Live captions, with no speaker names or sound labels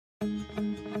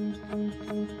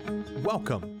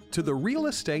Welcome to the Real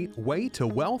Estate Way to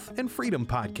Wealth and Freedom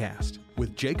podcast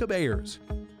with Jacob Ayers,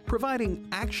 providing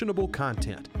actionable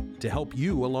content to help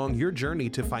you along your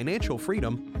journey to financial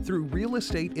freedom through real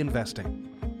estate investing.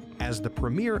 As the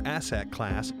premier asset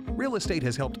class, real estate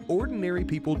has helped ordinary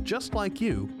people just like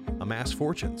you amass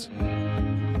fortunes.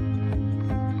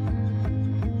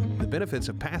 The benefits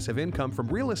of passive income from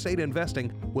real estate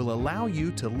investing will allow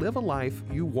you to live a life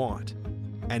you want.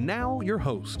 And now your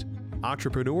host,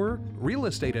 entrepreneur, real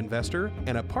estate investor,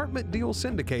 and apartment deal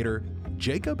syndicator,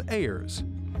 Jacob Ayers.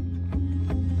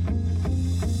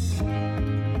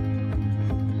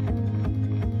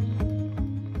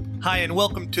 Hi, and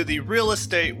welcome to the Real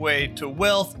Estate Way to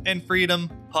Wealth and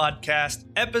Freedom podcast,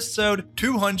 episode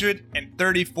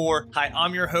 234. Hi,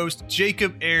 I'm your host,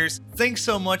 Jacob Ayers. Thanks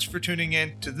so much for tuning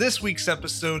in to this week's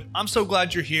episode. I'm so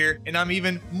glad you're here, and I'm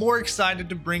even more excited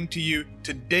to bring to you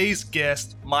today's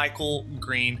guest, Michael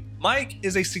Green. Mike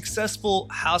is a successful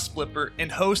house flipper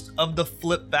and host of the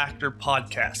Flip Factor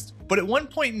podcast. But at one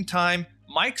point in time,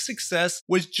 Mike's success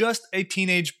was just a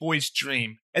teenage boy's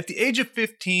dream. At the age of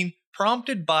 15,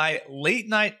 prompted by late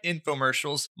night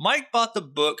infomercials, Mike bought the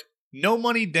book No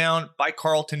Money Down by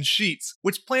Carleton Sheets,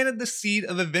 which planted the seed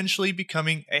of eventually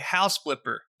becoming a house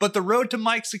flipper. But the road to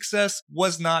Mike's success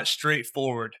was not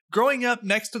straightforward. Growing up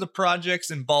next to the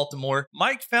projects in Baltimore,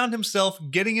 Mike found himself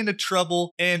getting into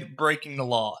trouble and breaking the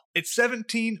law. At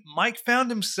 17, Mike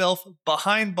found himself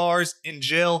behind bars in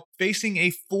jail, facing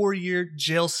a 4-year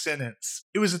jail sentence.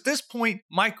 It was at this point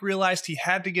Mike realized he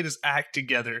had to get his act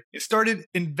together and started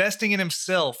investing in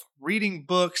himself, reading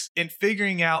books, and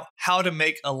figuring out how to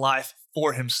make a life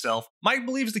for himself. Mike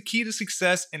believes the key to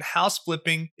success in house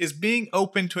flipping is being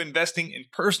open to investing in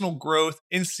personal growth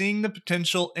and seeing the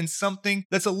potential in something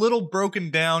that's a little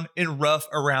broken down and rough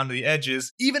around the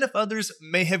edges, even if others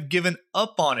may have given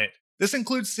up on it. This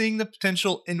includes seeing the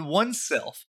potential in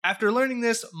oneself. After learning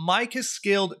this, Mike has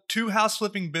scaled 2 house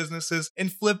flipping businesses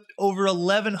and flipped over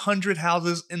 1,100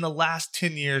 houses in the last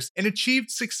 10 years and achieved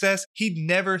success he'd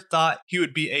never thought he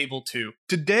would be able to.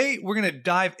 Today, we're going to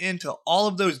dive into all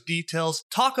of those details,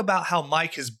 talk about how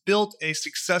Mike has built a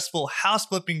successful house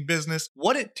flipping business,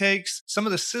 what it takes, some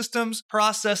of the systems,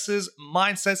 processes,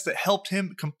 mindsets that helped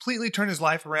him completely turn his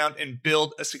life around and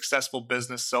build a successful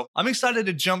business. So I'm excited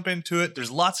to jump into it.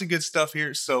 There's lots of good stuff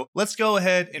here. So let's go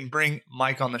ahead and bring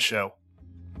Mike on the show.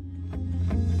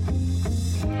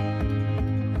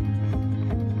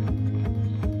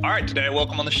 All right, today,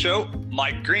 welcome on the show,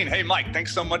 Mike Green. Hey, Mike,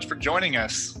 thanks so much for joining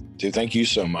us. Dude, thank you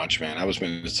so much, man. I was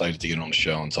been excited to get on the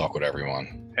show and talk with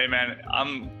everyone. Hey, man,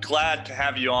 I'm glad to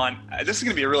have you on. This is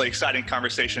going to be a really exciting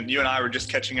conversation. You and I were just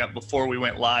catching up before we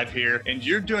went live here, and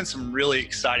you're doing some really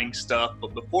exciting stuff.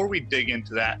 But before we dig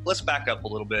into that, let's back up a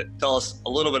little bit. Tell us a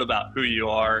little bit about who you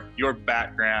are, your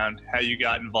background, how you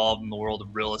got involved in the world of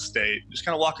real estate. Just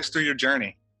kind of walk us through your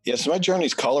journey. Yeah, so my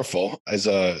journey's colorful. As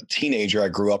a teenager, I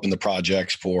grew up in the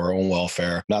projects, poor, on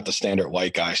welfare. Not the standard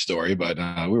white guy story, but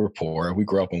we were poor. We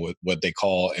grew up in what they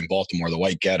call in Baltimore the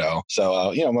white ghetto.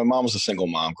 So, my mom was a single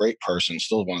mom, great person,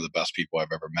 still one of the best people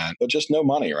I've ever met, but just no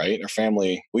money, right? Our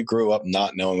family, we grew up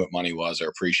not knowing what money was or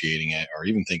appreciating it or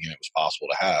even thinking it was possible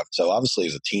to have. So obviously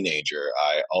as a teenager,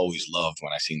 I always loved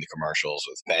when I seen the commercials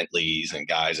with Bentleys and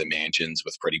guys in mansions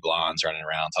with pretty blondes running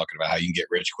around talking about how you can get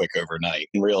rich quick overnight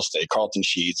in real estate, Carleton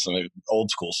Sheets, some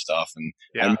old school stuff. And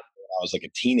yeah. I was like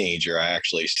a teenager, I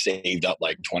actually saved up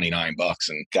like $29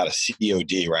 and got a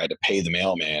COD where I had to pay the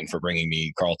mailman for bringing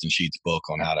me Carleton Sheets' book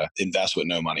on how to invest with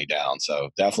no money down. So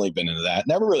definitely been into that.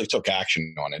 Never really took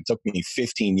action on it. It took me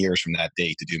 15 years from that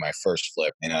date to do my first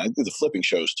flip. And the flipping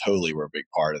shows totally were a big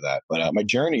part of that. But my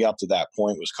journey up to that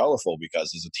point was colorful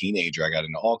because as a teenager, I got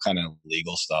into all kind of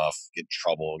legal stuff, get in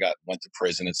trouble, went to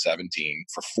prison at 17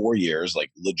 for 4 years,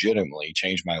 like legitimately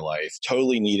changed my life.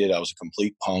 Totally needed. I was a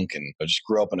complete punk and I just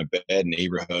grew up in a bad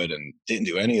neighborhood and didn't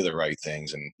do any of the right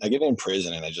things. And I get in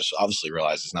prison and I just obviously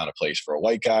realized it's not a place for a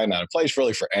white guy, not a place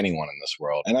really for anyone in this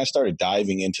world. And I started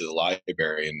diving into the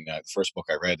library. And the first book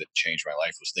I read that changed my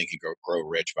life was Think and Grow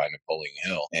Rich by Napoleon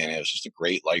Hill. And it was just a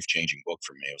great life-changing book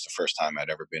for me. It was the first time I'd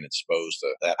ever been exposed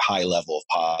to that high level of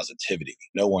positivity.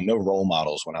 No role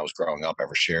models when I was growing up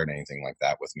ever shared anything like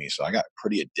that with me. So I got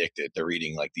pretty addicted to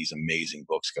reading like these amazing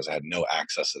books because I had no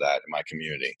access to that in my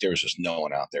community. There was just no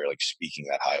one out there like speaking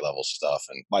that high level level stuff.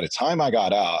 And by the time I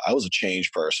got out, I was a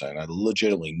changed person. I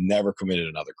legitimately never committed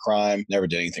another crime, never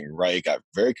did anything right, got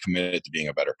very committed to being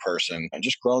a better person and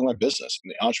just growing my business.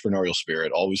 And the entrepreneurial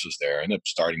spirit always was there. I ended up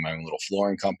starting my own little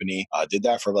flooring company. I did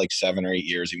that for like 7 or 8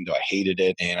 years, even though I hated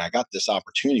it. And I got this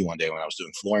opportunity one day when I was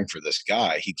doing flooring for this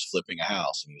guy. He was flipping a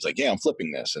house and he was like, yeah, I'm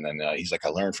flipping this. And then he's like, I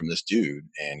learned from this dude.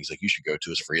 And he's like, you should go to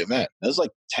his free event. That was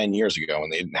like 10 years ago when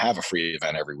they didn't have a free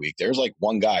event every week. There was like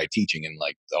one guy teaching in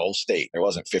like the whole state. There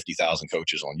wasn't 50,000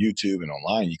 coaches on YouTube and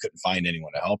online. You couldn't find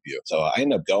anyone to help you. So I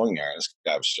ended up going there and this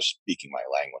guy was just speaking my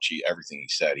language. Everything he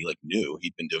said, he like knew.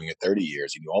 He'd been doing it 30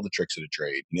 years. He knew all the tricks of the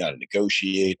trade. He knew how to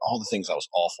negotiate, all the things I was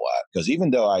awful at. Because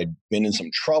even though I'd been in some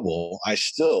trouble, I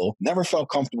still never felt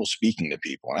comfortable speaking to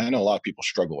people. And I know a lot of people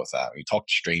struggle with that. You talk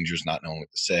to strangers, not knowing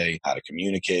what to say, how to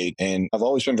communicate. And I've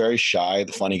always been very shy,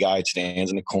 the funny guy that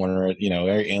stands in the corner,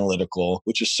 very analytical,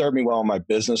 which has served me well in my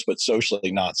business, but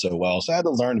socially not so well. So I had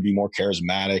to learn to be more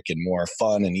charismatic and more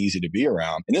fun and easy to be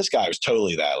around. And this guy was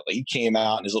totally that. Like, he came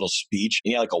out in his little speech and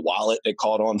he had like a wallet that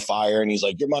caught on fire and he's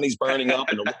like, your money's burning up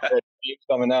and the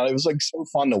coming out. It was like so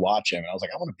fun to watch him. And I was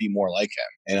like, I want to be more like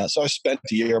him. And so I spent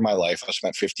a year of my life. I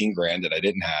spent 15 grand that I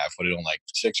didn't have, put it on like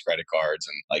 6 credit cards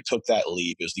and like took that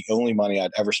leap. It was the only money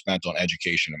I'd ever spent on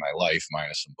education in my life,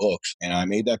 minus some books. And I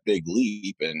made that big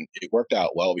leap and it worked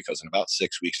out well because in about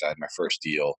 6 weeks, I had my first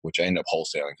deal, which I ended up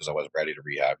wholesaling because I wasn't ready to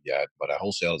rehab yet. But I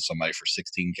wholesaled somebody for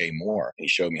 16K more and he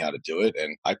showed me how to do it.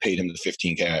 And I paid him the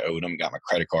 15K I owed him, got my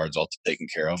credit cards all taken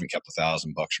care of and kept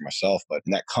 $1,000 for myself. But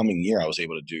in that coming year, I was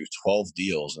able to do 12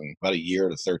 deals. And about a year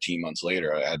to 13 months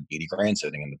later, I had 80 grand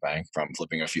sitting in the bank from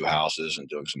flipping a few houses and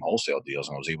doing some wholesale deals.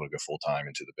 And I was able to go full time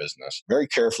into the business very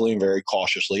carefully and very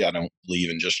cautiously. I don't believe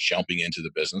in just jumping into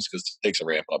the business because it takes a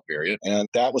ramp up period. And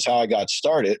that was how I got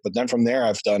started. But then from there,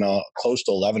 I've done close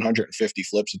to 1,150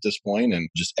 flips at this point. And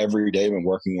just every day I've been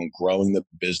working on growing the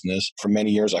business. For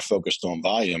many years, I focused on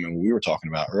volume. And what we were talking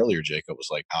about earlier, Jacob, was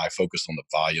like how I focused on the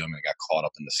volume and got caught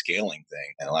up in the scaling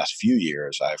thing. And the last few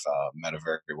years, I've met a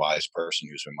very wise person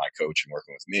who's been my coach and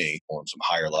working with me on some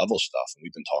higher level stuff. And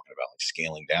we've been talking about like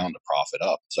scaling down to profit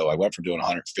up. So I went from doing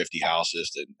 150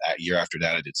 houses to that year after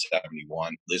that, I did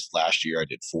 71. This last year, I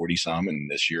did 40 some.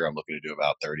 And this year, I'm looking to do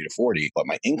about 30 to 40. But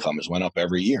my income has went up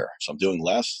every year. So I'm doing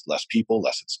less people,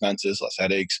 less expenses, less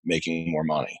headaches, making more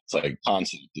money. It's like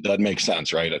constant. It doesn't make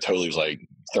sense, right? I totally was like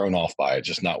thrown off by it.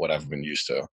 Just not what I've been used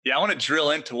to. Yeah, I want to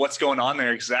drill into what's going on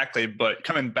there exactly. But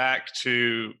coming back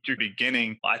to your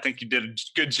beginning, I think you did a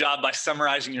good job by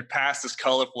summarizing your past as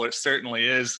colorful. It certainly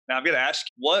is. Now, I've got to ask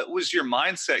you, what was your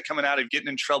mindset coming out of getting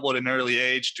in trouble at an early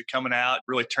age to coming out,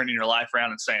 really turning your life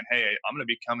around and saying, hey, I'm going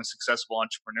to become a successful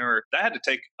entrepreneur? That had to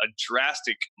take a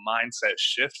drastic mindset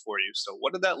shift for you. So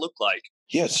what did that look like?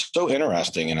 Yeah, it's so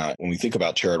interesting. And when we think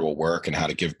about charitable work and how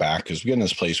to give back, because we get in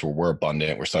this place where we're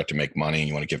abundant, we're starting to make money, and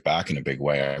you want to give back in a big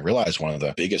way. I realized one of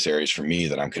the biggest areas for me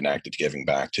that I'm connected to giving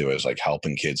back to is like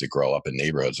helping kids that grow up in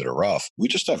neighborhoods that are rough. We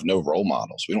just have no role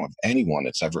models. We don't have anyone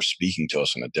that's ever speaking to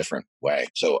us in a different way.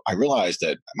 So I realized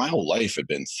that my whole life had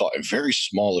been thought a very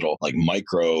small little like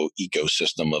micro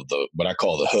ecosystem of the what I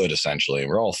call the hood, essentially. And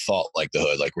we're all thought like the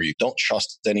hood, like where you don't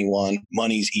trust anyone.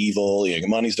 Money's evil.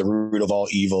 Money's the root of all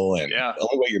evil. And the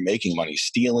only way you're making money is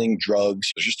stealing,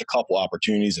 drugs. There's just a couple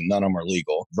opportunities and none of them are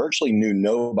legal. Virtually knew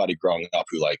nobody growing up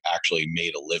who like actually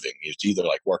made a living. It's either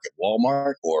like work at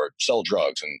Walmart or sell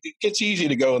drugs. And it gets easy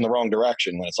to go in the wrong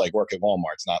direction when it's like work at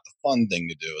Walmart. It's not the fun thing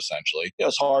to do, essentially.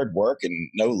 It's hard work and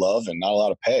no love and not a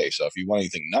lot of pay. So if you want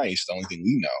anything nice, the only thing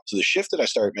we know. So the shift that I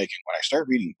started making when I started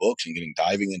reading books and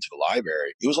diving into the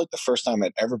library, it was like the first time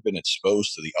I'd ever been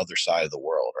exposed to the other side of the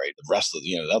world, right? The rest of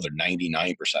the other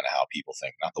 99% of how people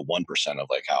think, not the 1% of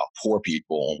like how poor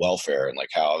people on welfare and like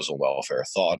how I was on welfare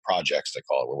thought projects, they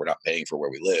call it, where we're not paying for where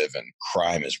we live and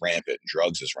crime is rampant and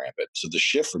drugs is rampant. So the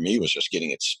shift for me was just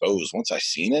getting exposed. Once I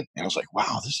seen it, and I was like,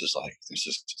 wow, this is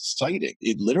exciting.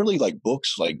 It literally like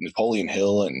books like Napoleon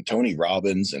Hill and Tony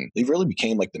Robbins, and they really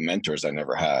became like the mentors I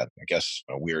never had. I guess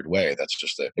in a weird way, that's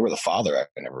just it. They were the father I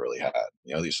never really had.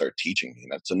 They started teaching me.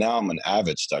 So now I'm an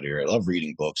avid studier. I love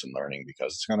reading books and learning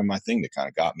because it's kind of my thing that kind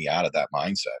of got me out of that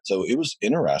mindset. So it was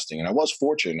interesting. And I was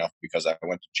fortunate enough because I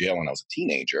went to jail when I was a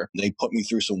teenager. They put me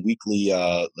through some weekly,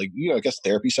 I guess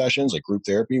therapy sessions, like group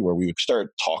therapy, where we would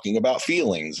start talking about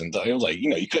feelings. And it was like,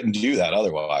 you couldn't do that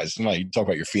otherwise. You talk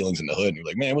about your feelings in the hood and you're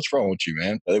like, man, what's wrong with you,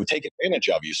 man? But they would take advantage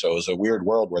of you. So it was a weird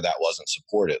world where that wasn't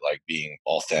supported, like being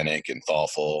authentic and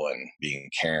thoughtful and being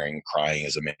caring, crying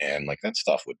as a man, like that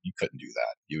stuff you couldn't do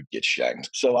that. You would get shanked.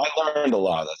 So I learned a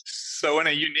lot of that. So in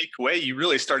a unique way, you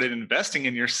really started investing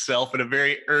in yourself at a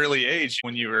very early age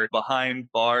when you were behind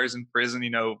bars in prison,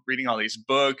 reading all these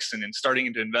books and then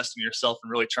starting to invest in yourself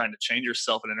and really trying to change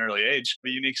yourself at an early age. A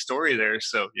unique story there.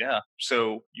 So yeah.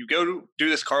 So you go to do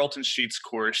this Carleton Sheets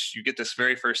course, you get this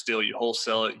very first deal, you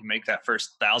wholesale it, you make that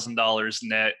first $1,000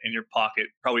 net in your pocket.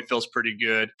 Probably feels pretty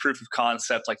good. Proof of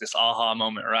concept, like this aha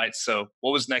moment, right? So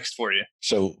what was next for you?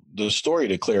 So the story,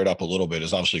 to clear it up a little bit,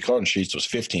 is obviously Carleton Sheets was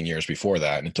 15 years before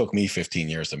that. And it took me 15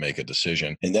 years to make a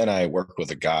decision. And then I worked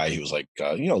with a guy who was like,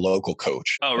 local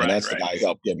coach. Oh, right. And that's right. the guy who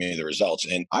helped get me the results.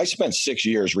 And I spent 6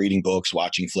 years reading books,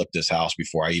 watching Flip This House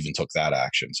before I even took that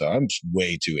action. So I'm just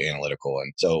way too analytical.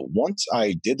 And so once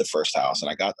I did the first house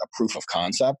and I got a proof of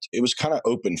concept, it was kind of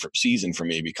open for season for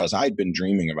me because I'd been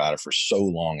dreaming about it for so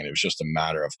long. And it was just a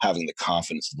matter of having the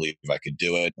confidence to believe I could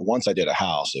do it. And once I did a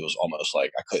house, it was almost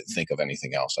like I couldn't think of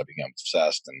anything else. I became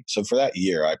obsessed. And so for that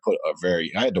year, I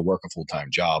had to work a full-time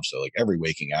job. So like every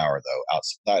waking hour though,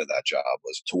 outside of that job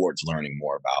was towards learning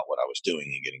more about what I was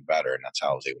doing and getting better. And that's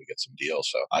how I was able to get some deals.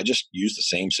 So I just used the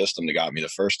same system that got me the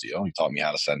first deal. He taught me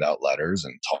how to send out letters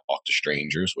and talk to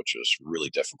strangers, which was really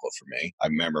difficult for me. I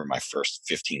remember my first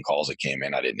 15 calls that came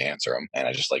in, I didn't answer them. And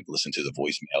I just listened to the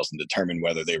voicemails and determined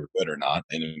whether they were good or not.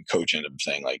 And then coach ended up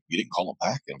saying you didn't call them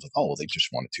back. And I was like, oh, well, they just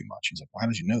wanted too much. He's like, why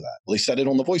did you know that? Well, they said it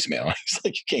on the voicemail. He's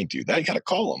like, you can't do that. You got to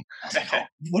call them. I was like, oh,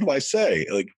 what do I say?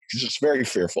 He's just very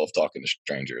fearful of talking to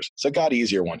strangers. So it got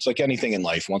easier once, like anything in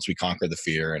life, once we conquer the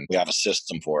fear and we have a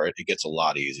system for it, it gets a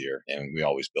lot easier. And we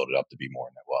always build it up to be more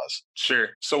than it was. Sure.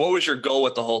 So what was your goal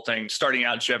with the whole thing? Starting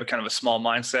out, did you have a kind of a small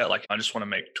mindset? Like, I just want to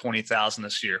make 20,000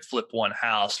 this year, flip one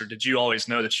house? Or did you always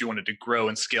know that you wanted to grow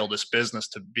and scale this business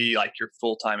to be like your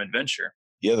full-time adventure?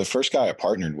 Yeah, the first guy I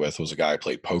partnered with was a guy I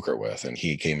played poker with, and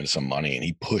he came into some money and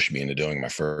he pushed me into doing my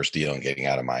first deal and getting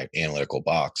out of my analytical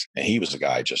box. And he was a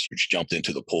guy just jumped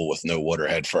into the pool with no water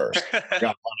head first. Got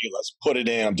money, let's put it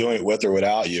in. I'm doing it with or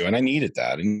without you. And I needed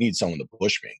that. I needed someone to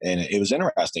push me. And it was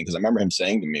interesting because I remember him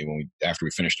saying to me after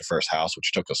we finished the first house,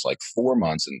 which took us 4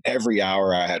 months, and every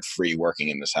hour I had free working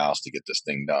in this house to get this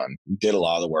thing done. We did a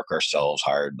lot of the work ourselves,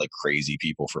 hired crazy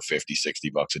people for $50,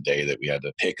 $60 a day that we had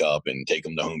to pick up and take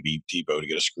them to Home Depot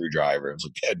to get a screwdriver. It was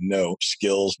we had no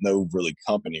skills, no really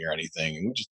company or anything. And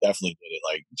we just definitely did it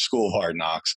like school of hard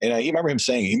knocks. And I remember him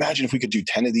saying, imagine if we could do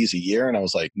 10 of these a year. And I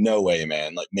was like, no way,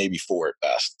 man, maybe 4 at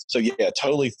best. So yeah,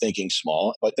 totally thinking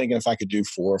small, but thinking if I could do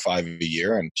 4 or 5 a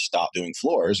year and stop doing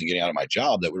floors and getting out of my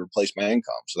job, that would replace my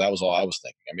income. So that was all I was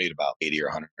thinking. I made about 80 or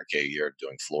 100K a year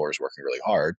doing floors, working really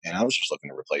hard. And I was just looking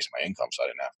to replace my income so I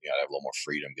didn't have to, have a little more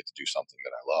freedom, get to do something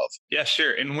that I love. Yeah,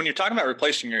 sure. And when you're talking about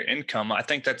replacing your income, I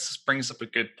think that brings up a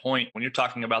good point. When you're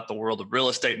talking about the world of real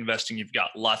estate investing, you've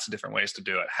got lots of different ways to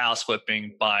do it. House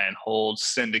flipping, buy and hold,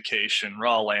 syndication,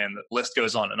 raw land, the list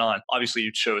goes on and on. Obviously,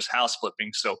 you chose house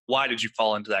flipping. So why did you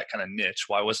fall into that kind of niche?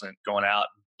 Why wasn't it going out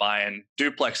buying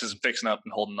duplexes and fixing up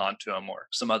and holding on to them or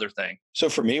some other thing? So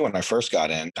for me, when I first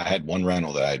got in, I had one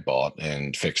rental that I had bought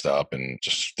and fixed up, and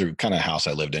just through kind of house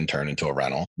I lived in turned into a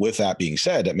rental. With that being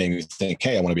said, that made me think,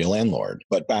 hey, I want to be a landlord.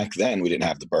 But back then we didn't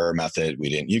have the BRRRR method.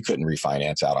 You couldn't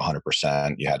refinance out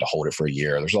 100%. You had to hold it for a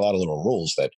year. There's a lot of little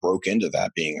rules that broke into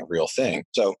that being a real thing.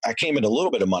 So I came in a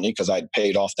little bit of money because I'd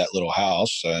paid off that little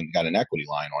house and got an equity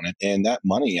line on it. And that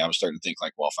money, I was starting to think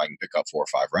well, if I can pick up 4 or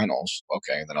 5 rentals,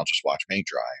 okay, then I'll just watch paint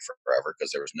dry forever,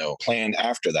 because there was no plan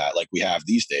after that like we have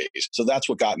these days. So that's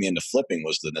what got me into flipping,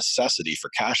 was the necessity for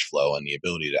cash flow and the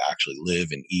ability to actually live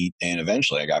and eat. And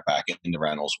eventually I got back into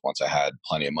rentals once I had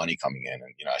plenty of money coming in. And,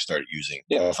 I started using,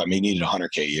 if I needed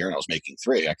 100K a year and I was making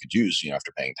 3, I could use,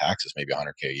 after paying taxes, maybe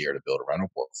 100K a year to build a rental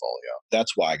portfolio.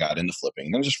 That's why I got into flipping.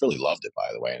 And I just really loved it, by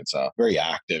the way. And it's very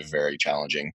active, very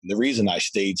challenging. The reason I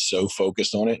stayed so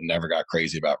focused on it and never got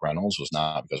crazy about rentals was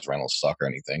not because rentals suck or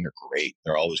anything. They're great.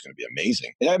 They're always going to be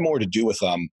amazing. It had more to do with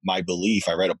my belief.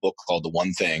 I read a book called The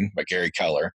One Thing by Gary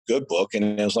Keller. Good book.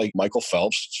 And it was like Michael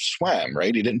Phelps swam,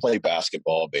 right? He didn't play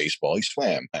basketball, baseball. He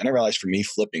swam. And I realized for me,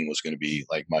 flipping was going to be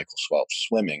like Michael Phelps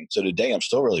swimming. So today I'm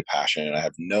still really passionate. I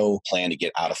have no plan to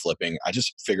get out of flipping. I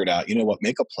just figured out,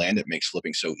 make a plan that makes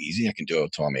flipping so easy. I can do it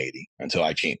until I'm 80, until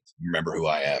I can't remember who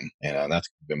I am. And that's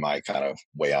been my kind of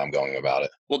way I'm going about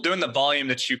it. Well, doing the volume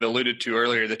that you alluded to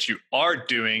earlier that you are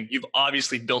doing, you've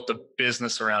obviously built a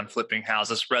business around flipping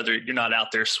houses. Rather, you're not out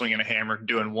there swinging a hammer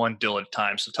doing one deal at a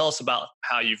time. So tell us about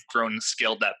how you've grown and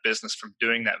scaled that business from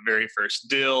doing that very first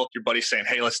deal. Your buddy's saying,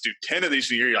 hey, let's do 10 of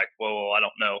these a year. You're like, whoa, I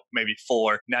don't know, maybe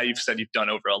 4. Now you've said you've done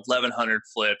over 1,100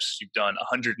 flips. You've done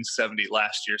 170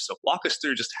 last year. So walk us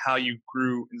through just how you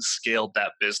grew and scaled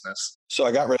that business. So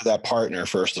I got rid of that partner,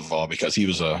 first of all, because he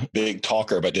was a big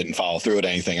talker, but didn't follow through with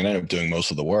anything and ended up doing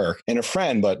most of the work. And a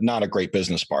friend, but not a great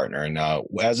business partner. And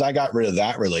as I got rid of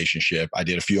that relationship, I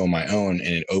did a few on my own,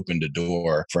 and it opened a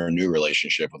door for a new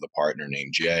relationship with a partner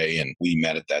named Jay. And we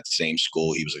met at that same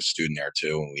school. He was a student there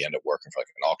too. And we ended up working for like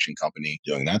an auction company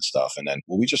doing that stuff. And then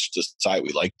we just decided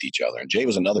we liked each other. And Jay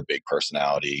was another big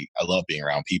personality. I love being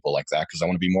around people like that because I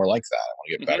want to be more like that. I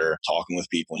want to get better talking with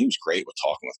people. And he was great with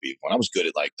talking with people. And I was good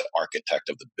at like the architect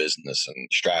of the business and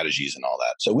strategies and all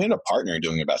that. So we ended up partnering,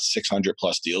 doing about 600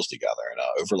 plus deals together and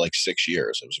over like 6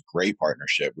 years. It was a great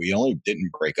partnership. We only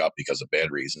didn't break up because of bad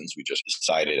reasons. We just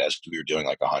decided as we were doing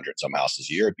like 100 some houses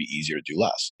a year, it'd be easier to do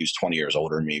less. He was 20 years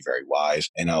older than me, very wise.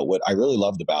 And what I really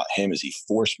loved about him is he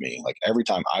forced me, like every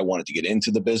time I wanted to get into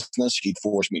the business, he'd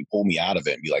force me and pull me out of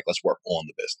it and be like, let's work on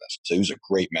the business. So he was a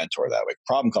great mentor that way.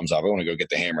 Problem comes up, I want to go get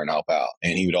the hammer and help out.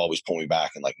 And he would always pull me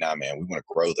back and like, nah, man, we want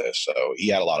to grow this. So he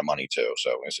had a lot of money too.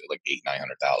 So it's like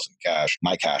 800,000-900,000 cash.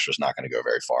 My cash was not going to go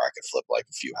very far. I could flip like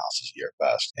a few houses a year at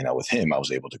best. And with him, I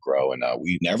was able to grow. And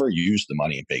we never used the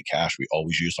money and paid cash. We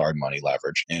always used hard money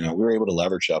leverage. And we were able to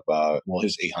leverage up,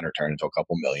 his 800 turned into a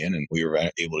couple million. And we were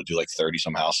able to do like 30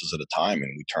 some houses at a time.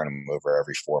 And we turn them over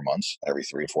every 4 months, every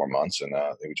 3 or 4 months. And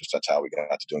that's how we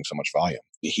got to doing so much volume.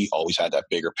 He always had that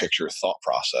bigger picture thought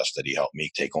process that he helped me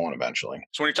take on eventually.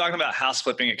 So when you're talking about house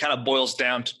flipping, it kind of boils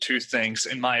down to two things,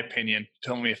 in my opinion.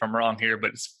 Tell me if I'm wrong here,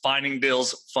 but it's finding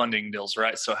deals, funding deals,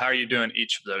 right? So how are you doing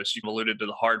each of those? You've alluded to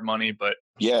the hard money, but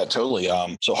yeah, totally.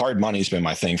 So hard money's been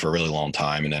my thing for a really long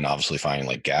time. And then obviously finding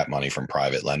like gap money from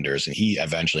private lenders. And he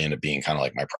eventually ended up being kind of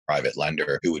like my private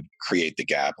lender who would create the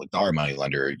gap. Like the hard money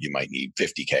lender, you might need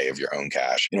 $50K of your own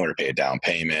cash in order to pay a down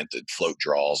payment, to float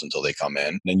draws until they come in.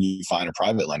 And then you find a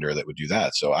private lender that would do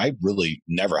that. So I really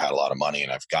never had a lot of money.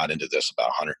 And I've got into this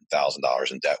about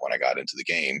 $100,000 in debt when I got into the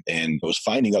game. And it was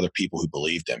finding other people who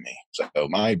believed in me. So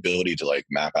my ability to like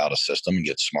map out a system and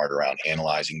get smart around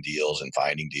analyzing deals and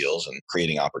finding deals and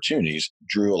creating opportunities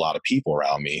drew a lot of people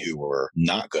around me who were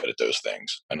not good at those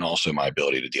things. And also my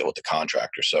ability to deal with the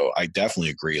contractor. So I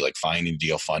definitely agree, like finding a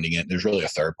deal, funding it, there's really a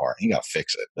third part. You got to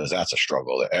fix it because that's a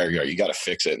struggle. You got to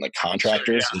fix it. And like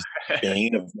contractors is the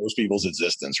bane of most people's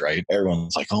existence, right?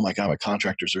 Everyone's like, oh my God, my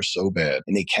contractors are so bad.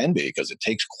 And they can be because it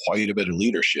takes quite a bit of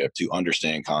leadership to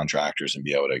understand contractors and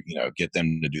be able to, get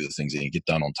them to do the things that you get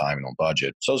done on time and on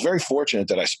budget. So I was very fortunate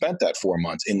that I spent that 4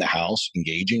 months in the house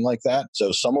engaging like that.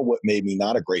 So some of what made me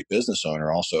not a great business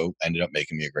owner also ended up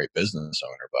making me a great business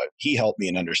owner. But he helped me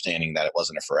in understanding that it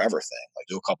wasn't a forever thing. Like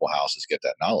do a couple houses, get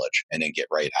that knowledge, and then get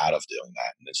right out of doing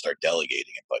that and then start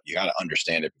delegating it. But you got to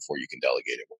understand it before you can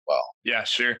delegate it well. Yeah,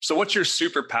 sure. So what's your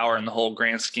superpower in the whole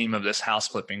grand scheme of this house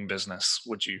flipping business,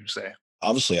 would you say?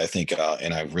 Obviously, I think,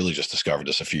 and I really just discovered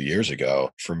this a few years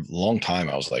ago. For a long time,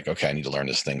 I was like, okay, I need to learn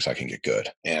this thing so I can get good.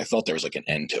 And I thought there was like an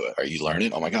end to it. Are you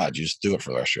learning? Oh my God, you just do it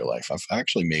for the rest of your life. I've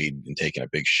actually made and taken a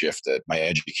big shift that my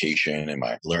education and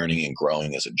my learning and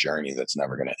growing is a journey that's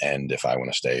never going to end if I want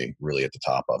to stay really at the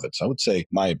top of it. So I would say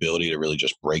my ability to really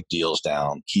just break deals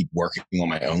down, keep working on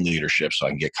my own leadership so I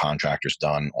can get contractors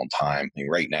done on time. I mean,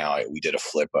 right now, we did a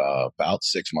flip about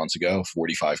 6 months ago,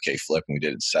 45K flip, and we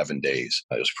did it in 7 days.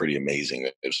 It was pretty amazing.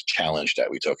 It was a challenge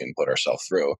that we took and put ourselves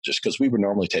through just because we were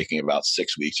normally taking about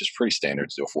 6 weeks. It's pretty standard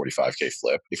to do a 45K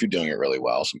flip. If you're doing it really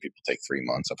well, some people take 3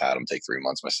 months. I've had them take 3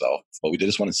 months myself, but we did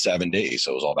this one in 7 days.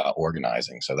 So it was all about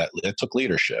organizing. So that took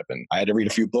leadership. And I had to read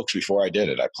a few books before I did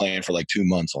it. I planned for like 2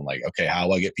 months on like, okay, how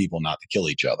do I get people not to kill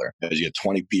each other? Because you had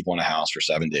 20 people in a house for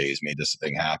 7 days, made this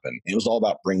thing happen. And it was all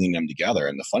about bringing them together.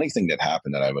 And the funny thing that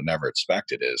happened that I would never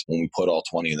expected is when we put all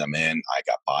 20 of them in, I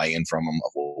got buy-in from them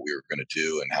of what we were going to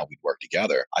do and how we'd work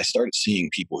together. I started seeing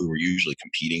people who were usually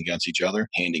competing against each other,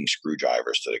 handing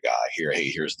screwdrivers to the guy. Here, hey,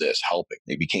 here's this, helping.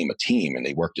 They became a team and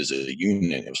they worked as a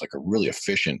unit. It was like a really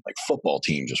efficient, like football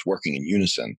team just working in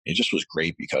unison. It just was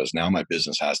great because now my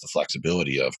business has the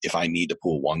flexibility of if I need to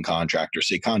pull one contractor,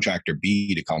 say contractor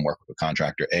B to come work with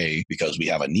contractor A because we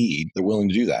have a need, they're willing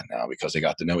to do that now because they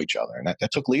got to know each other. And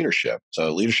that took leadership.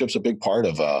 So leadership's a big part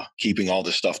of keeping all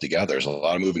this stuff together. There's a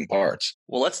lot of moving parts.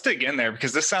 Well, let's dig in there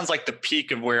because this sounds like the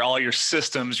peak of where all your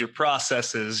systems, your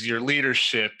processes, your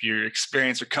leadership, your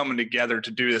experience are coming together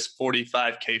to do this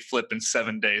 45K flip in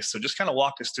 7 days. So just kind of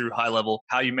walk us through high level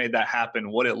how you made that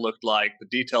happen, what it looked like, the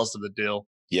details of the deal.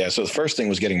 Yeah. So the first thing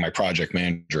was getting my project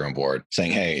manager on board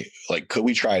saying, hey, like, could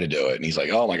we try to do it? And he's like,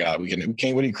 oh my God, we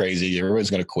can't, what are you crazy? Everybody's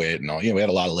going to quit. And all, we had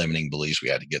a lot of limiting beliefs we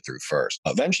had to get through first.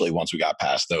 Eventually, once we got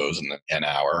past those in an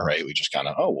hour, right, we just kind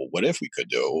of, oh, well, what if we could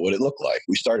do it? What would it look like?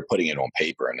 We started putting it on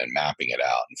paper and then mapping it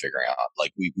out and figuring out,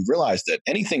 like, we realized that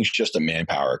anything's just a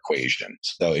manpower equation.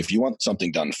 So if you want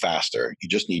something done faster, you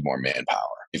just need more manpower.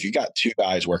 If you got 2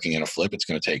 guys working in a flip, it's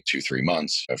going to take 2-3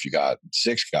 months. If you got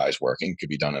 6 guys working, it could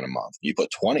be done in a month. You put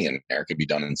 20 in there, it could be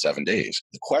done in 7 days.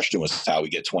 The question was how we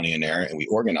get 20 in there and we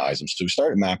organize them. So we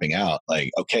started mapping out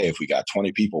like, okay, if we got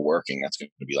 20 people working, that's going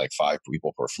to be like 5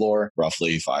 people per floor,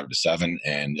 roughly 5 to 7.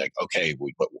 And like, okay,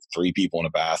 we put 3 people in a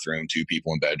bathroom, 2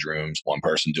 people in bedrooms, 1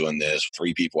 person doing this,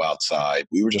 3 people outside.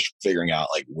 We were just figuring out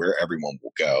like where everyone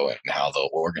will go and how they'll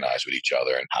organize with each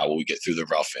other and how will we get through the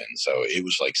rough ends. So it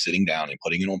was like sitting down and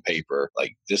putting it on paper.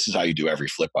 Like, this is how you do every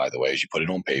flip, by the way, is you put it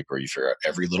on paper, you figure out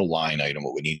every little line item,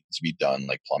 what we need to be done,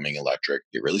 like plumbing, electric,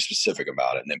 get really specific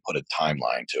about it, and then put a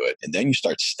timeline to it. And then you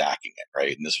start stacking it,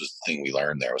 right? And this was the thing we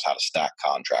learned there was how to stack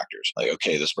contractors. Like,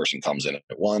 okay, this person comes in at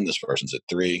 1, this person's at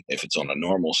 3. If it's on a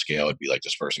normal scale, it'd be like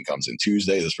this person comes in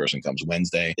Tuesday, this person comes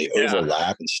Wednesday. They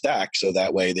overlap and stack so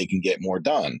that way they can get more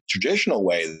done. Traditional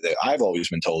way that I've always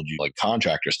been told you, like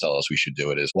contractors tell us we should do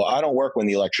it is, well, I don't work when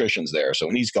the electrician's there. So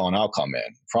when he's gone, I'll come in.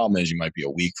 The problem is you might be a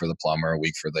week for the plumber, a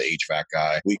week for the HVAC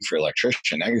guy, a week for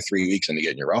electrician. Now you're 3 weeks into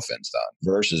getting your rough ends done.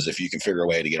 Versus if you can figure a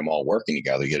way to get them all working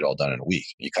together, you get it all done in a week.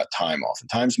 You cut time off, and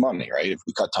time's money, right? If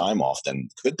we cut time off, then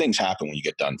good things happen when you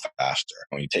get done faster.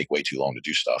 When you take way too long to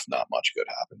do stuff, not much good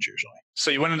happens usually.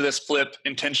 So you went into this flip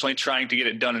intentionally trying to get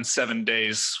it done in 7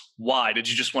 days. Why? Did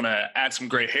you just want to add some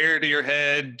gray hair to your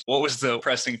head? What was the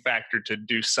pressing factor to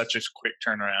do such a quick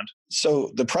turnaround?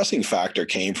 So the pressing factor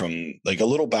came from like a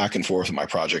little back and forth with my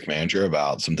project manager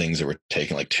about some things that were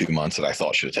taking like 2 months that I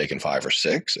thought should have taken 5 or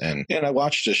 6. And I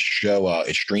watched this show,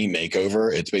 Extreme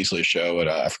Makeover. It's basically a show at,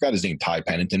 I forgot his name, Ty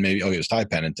Pennington, maybe. Oh, it was Ty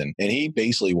Pennington. And he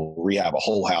basically will rehab a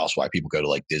whole house while people go to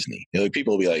like Disney. Like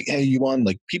people will be like, hey, you won,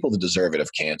 like people that deserve it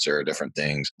of cancer or different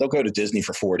things. They'll go to Disney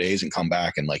for 4 days and come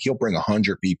back and like he'll bring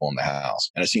 100 people in the house.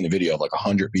 And I've seen a video of like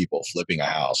 100 people flipping a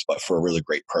house, but for a really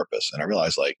great purpose. And I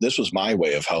realized like this was my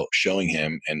way of showing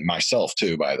him and myself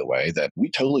too, by the way, that we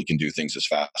totally can do things as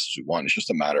fast as we want. It's just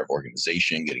a matter of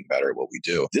organization, getting better at what we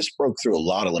do. This broke through a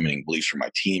lot of limiting beliefs for my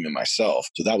team and myself.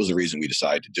 So that was the reason we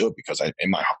decided to do it, because I, in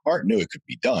my heart, knew it could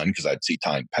be done because I'd see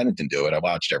Ty Pennington do it. I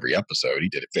watched every episode. He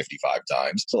did it 55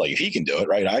 times. So like if he can do it,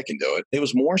 right, I can do it. It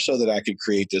was more so that I could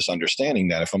create this understanding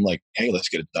that if I'm like, hey, let's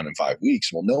get it done in 5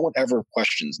 weeks. Well, no one ever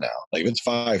questions now. Like if it's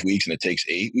 5 weeks and it takes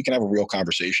 8, we can have a real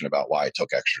conversation about why it took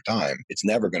extra time. It's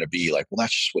never going to be like, well,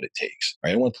 that's just what it takes.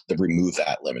 Right? I want to remove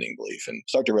that limiting belief and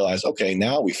start to realize, okay,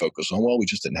 now we focus on, well, we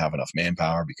just didn't have enough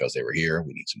manpower because they were here.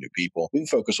 We need some new people. We can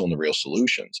focus on the real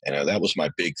solutions. And that was my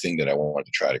big thing that I wanted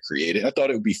to try to create it. I thought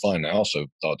it would be fun. I also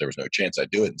thought there was no chance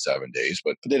I'd do it in 7 days,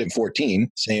 but I did it in 14,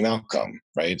 same outcome,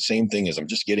 right? Same thing as I'm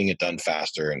just getting it done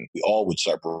faster. And we all would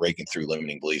start breaking through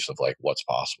limiting beliefs of like what's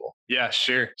possible. Yeah,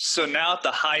 sure. So now at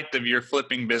the height of your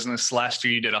flipping business, last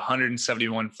year you did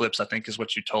 171 flips, I think is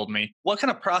what you told me. What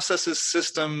kind of processes,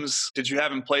 systems did you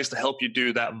have in place to help you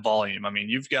do that volume? I mean,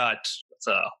 you've got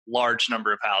a large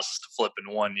number of houses to flip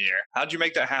in 1 year. How'd you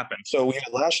make that happen? So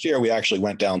last year we actually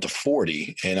went down to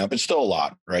 40, and it's still a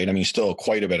lot, right? I mean, still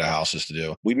quite a bit of houses to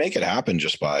do. We make it happen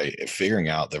just by figuring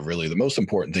out that really the most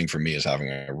important thing for me is having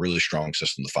a really strong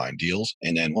system to find deals.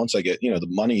 And then once I get, the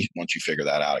money, once you figure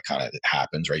that out, it kind of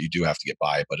happens, right? You do have to get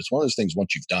by it, but it's one of those things,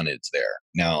 once you've done it, it's there.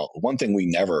 Now, one thing we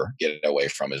never get away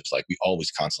from is like we always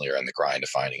constantly are in the grind of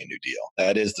finding a new deal.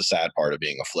 That is the sad part of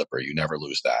being a flipper. You never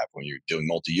lose that. When you're doing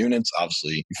multi-units, obviously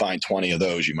you find 20 of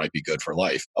those, you might be good for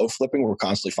life. Flipping, we're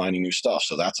constantly finding new stuff.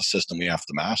 So that's a system we have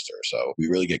to master. So we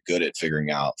really get good at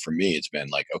figuring out. For me, it's been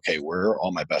like, okay, where are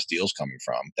all my best deals coming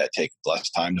from that take less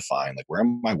time to find? Like, where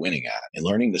am I winning at? And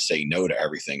learning to say no to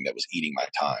everything that was eating my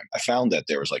time. I found that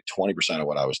there was like 20% of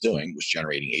what I was doing was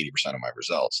generating 80% of my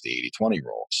results, the 80-20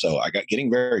 rule. So I got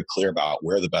getting very clear about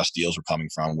where the best deals were coming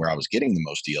from, where I was getting the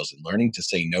most deals, and learning to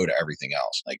say no to everything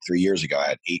else. Like 3 years ago, I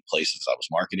had 8 places I was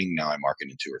marketing. Now I'm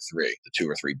marketing 2 or 3. The 2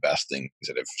 or 3 best things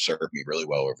that have served me really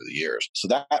well over the years. So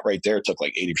that right there took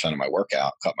like 80% of my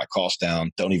workout, cut my costs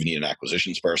down. Don't even need an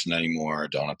acquisitions person anymore.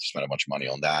 Don't have to spend a bunch of money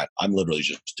on that. I'm literally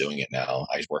just doing it now.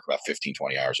 I work about 15,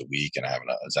 20 hours a week, and I have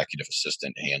an executive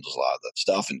assistant who handles a lot of the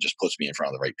stuff and just puts me in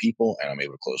front of the right people, and I'm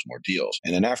able to close more deals.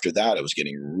 And then after that, it was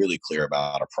getting really clear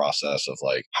about a process of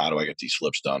like, how do I get these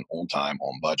flips done on time,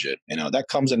 on budget? That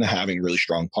comes into having really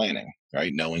strong planning.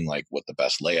 right? Knowing like what the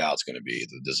best layout's going to be,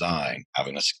 the design,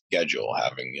 having a schedule,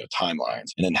 having,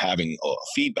 timelines, and then having a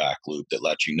feedback loop that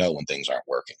lets you know when things aren't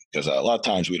working. Because a lot of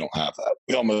times we don't have that.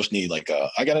 We almost need like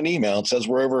I got an email that says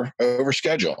we're over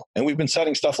schedule. And we've been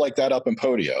setting stuff like that up in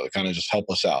Podio to kind of just help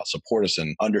us out, support us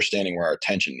in understanding where our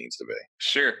attention needs to be.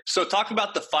 Sure. So talk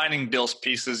about the finding deals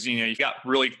pieces. You got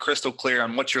really crystal clear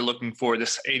on what you're looking for,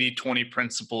 this 80-20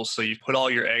 principle. So you put all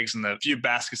your eggs in the few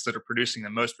baskets that are producing the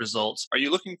most results. Are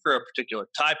you looking for a particular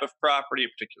type of property, a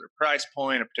particular price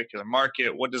point, a particular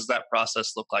market? What does that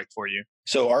process look like for you?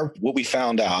 So what we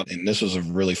found out, and this was a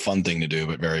really fun thing to do,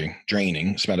 but very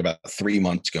draining, spent about 3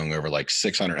 months going over like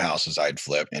 600 houses I'd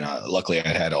flipped. And luckily I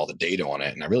had all the data on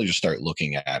it. And I really just started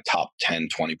looking at top 10,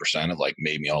 20% of like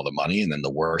made me all the money. And then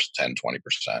the worst 10,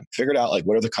 20%. Figured out like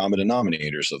what are the common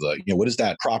denominators of what is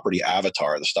that property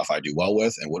avatar, the stuff I do well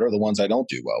with, and what are the ones I don't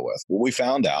do well with? What we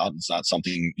found out, it's not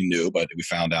something new, but we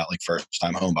found out like first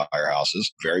time home buyer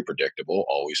houses, very predictable,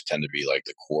 always tend to be like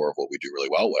the core of what we do really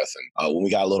well with. And when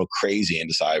we got a little crazy and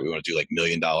decided we want to do like $1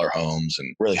 million homes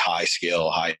and really high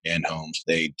scale, high end homes,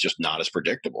 they just not as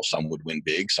predictable. Some would win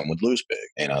big, some would lose big.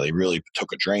 And they really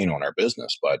took a drain on our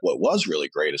business. But what was really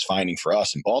great is finding for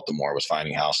us in Baltimore was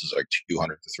finding houses like $200,000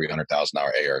 to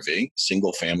 $300,000 ARV.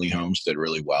 Single family homes did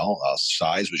really well.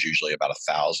 Size was usually about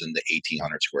 1,000 to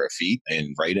 1,800 square feet.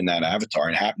 And right in that avatar,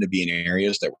 and happened to be in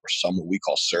areas that were some what we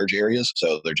call surge areas.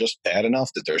 So they're just bad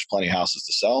enough that there's plenty of houses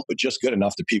to sell, but just good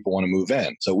enough that people want to move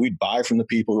in. So we'd buy from the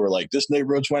people who were like, this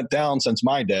neighborhood's went down since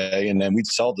my day. And then we'd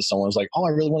sell to someone who's like, oh, I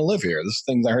really want to live here. This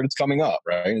thing, I heard it's coming up,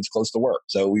 right? It's close to work.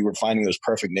 So we were finding those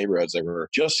perfect neighborhoods that were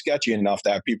just sketchy enough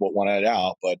to have people want it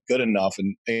out, but good enough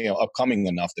and upcoming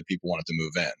enough that people wanted to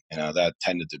move in. That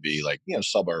tended to be like,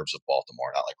 suburbs of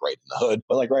Baltimore, not like right in the hood,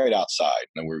 but like right outside.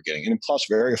 And we were getting, and plus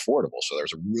very affordable. So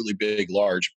there's a really big,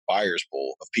 large buyer's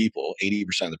pool of people. 80%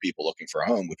 of the people looking for a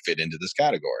home would fit into this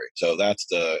category. So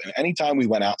anytime we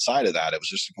went outside of that, it was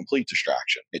just a complete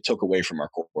distraction. It took away from our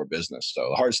core business. So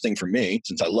the hardest thing for me,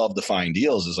 since I love to find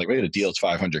deals, is like, wait, a deal is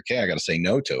 $500K. I got to say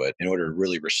no to it in order to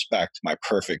really respect my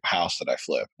perfect house that I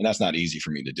flip. And that's not easy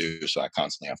for me to do. So I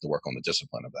constantly have to work on the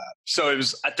discipline of that. So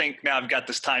I think now I've got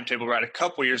this timetable right. A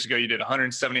couple of years ago, you did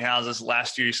 170 houses.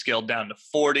 Last year, you scaled down to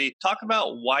 40. Talk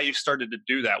about why you started to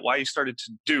do that, why you started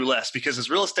to do less. Because as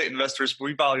real estate investors,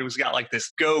 we've always got like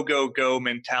this go, go, go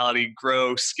mentality,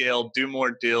 grow, scale, do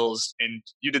more deals. And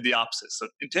you did the opposite. So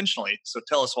intentionally. So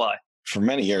tell us why. For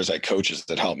many years, I had coaches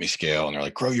that helped me scale, and they're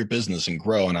like, grow your business and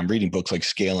grow. And I'm reading books like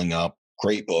Scaling Up.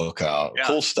 Great book,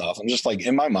 cool stuff. I'm just like,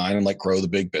 in my mind, I'm like, grow the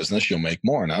big business, you'll make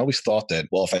more. And I always thought that,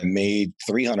 well, if I made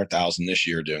 300,000 this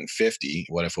year doing 50,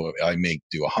 what if I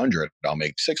do 100, I'll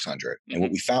make 600. Mm-hmm. And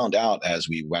what we found out as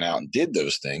we went out and did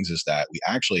those things is that we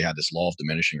actually had this law of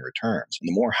diminishing returns. And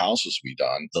the more houses we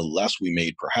done, the less we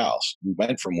made per house. We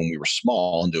went from when we were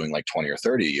small and doing like 20 or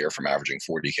 30 a year, from averaging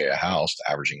 40K a house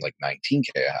to averaging like 19K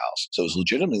a house. So it was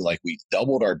legitimately like we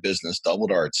doubled our business,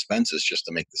 doubled our expenses just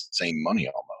to make the same money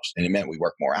almost. And it meant we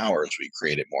worked more hours, we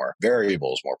created more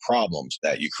variables, more problems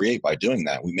that you create by doing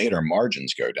that. We made our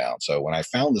margins go down. So when I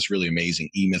found this really amazing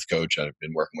E-Myth coach I've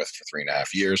been working with for 3.5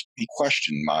 years, he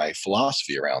questioned my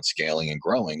philosophy around scaling and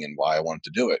growing and why I wanted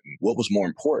to do it. And what was more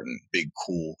important, big,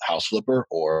 cool house flipper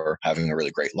or having a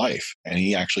really great life? And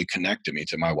he actually connected me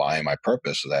to my why and my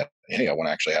purpose, so that, hey, I want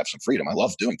to actually have some freedom. I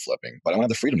love doing flipping, but I want to have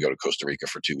the freedom to go to Costa Rica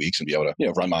for 2 weeks and be able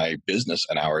to, run my business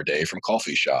an hour a day from a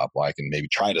coffee shop. Well, I can maybe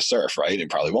try to surf, right? It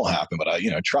probably won't happen, but I,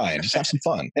 try and just have some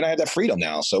fun. And I had that freedom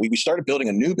now. So we started building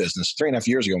a new business 3.5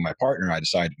 years ago. My partner and I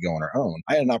decided to go on our own.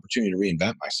 I had an opportunity to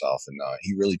reinvent myself, and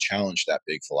he really challenged that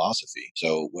big philosophy.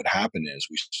 So what happened is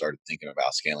we started thinking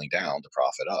about scaling down to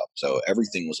profit up. So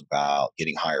everything was about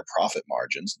getting higher profit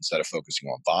margins instead of focusing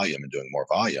on volume and doing more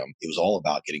volume. It was all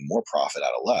about getting more profit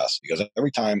out of less, because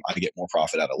every time I get more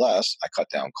profit out of less, I cut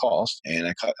down costs and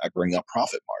I bring up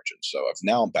profit margins. So I've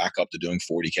now back up to doing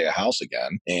 40K a house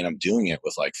again, and I'm doing it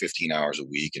with like 15 hours a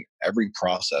week. And every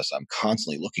process, I'm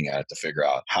constantly looking at it to figure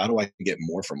out, how do I get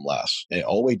more from less? And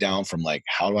all the way down from like,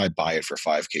 how do I buy it for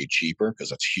 5K cheaper? Because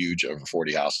that's huge, over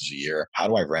 40 houses a year. How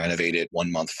do I renovate it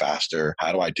 1 month faster?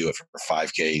 How do I do it for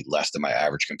 5K less than my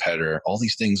average competitor? All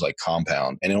these things like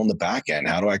compound. And then on the back end,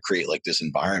 how do I create like this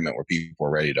environment where people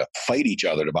are ready to fight each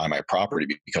other to buy my property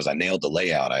because I nailed the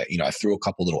layout. I threw a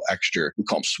couple little extra, we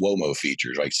call them SWOMO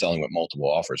features, like selling with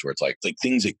multiple offers, where it's like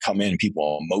things that come in and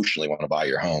people emotionally want to buy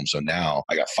your home. So now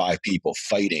I got 5 people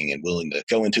fighting and willing to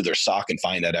go into their sock and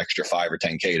find that extra 5 or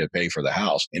 10K to pay for the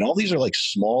house. And all these are like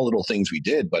small little things we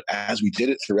did. But as we did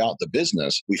it throughout the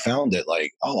business, we found that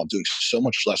like, oh, I'm doing so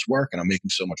much less work and I'm making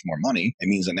so much more money. It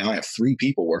means that now I have 3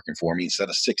 people working for me instead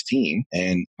of 16.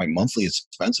 And my monthly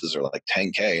expenses are like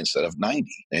 10K instead of 90.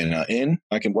 And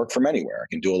I can work from anywhere. I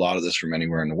can do a lot of this from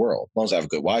anywhere in the world. As long as I have a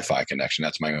good Wi-Fi connection,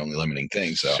 that's my only limiting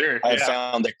thing. So I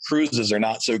found that cruises are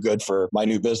not so good for my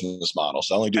new business model.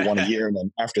 So I only do one a year. And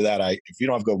then after that, if you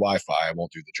don't have good Wi-Fi, I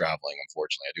won't do the traveling.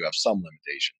 Unfortunately, I do have some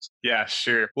limitations. Yeah,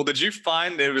 sure. Well, did you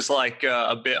find it was like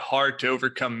a bit hard to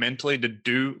overcome mentally to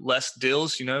do less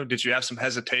deals? Did you have some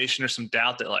hesitation or some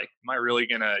doubt that like, am I really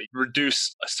going to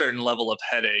reduce a certain level of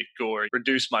headache or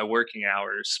reduce my working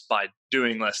hours by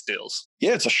doing less deals?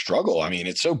 Yeah, it's a struggle. I mean,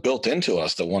 it's so built into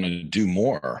us to want to do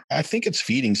more. I think it's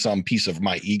feeding some piece of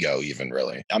my ego, even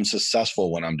really. I'm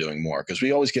successful when I'm doing more because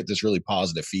we always get this really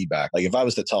positive feedback. Like if I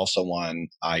was to tell someone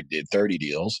I did 30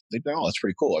 deals, they'd be, oh, that's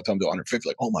pretty cool. I tell them to do 150,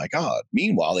 like, oh my God.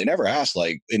 Meanwhile, they never ask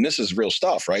like, and this is real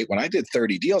stuff, right? When I did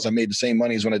 30 deals, I made the same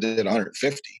money as when I did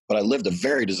 150, but I lived a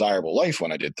very desirable life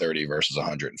when I did 30 versus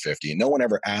 150. And no one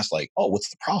ever asked like, oh, what's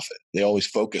the profit? They always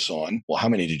focus on, well, how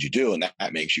many did you do? And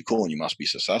that makes you cool and you must be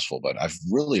successful. But I've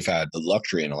really had the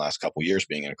luxury in the last couple of years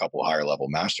being in a couple of higher level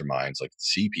masterminds, like to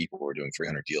see people who are doing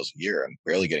 300 deals a year and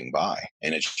barely getting by.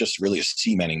 And it's just really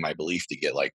cementing my belief to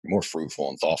get like more fruitful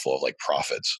and thoughtful of like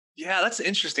profits. Yeah, that's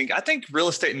interesting. I think real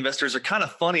estate investors are kind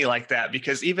of funny like that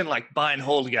because even like buy and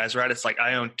hold guys, right? It's like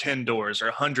I own 10 doors or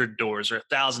 100 doors or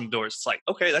 1,000 doors. It's like,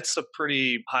 okay, that's a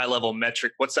pretty high level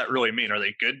metric. What's that really mean? Are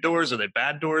they good doors? Are they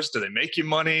bad doors? Do they make you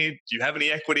money? Do you have any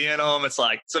equity in them? It's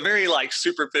a very like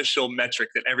superficial metric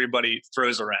that everybody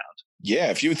throws around.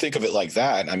 Yeah, if you think of it like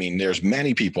that, I mean, there's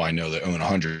many people I know that own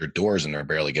 100 doors and they're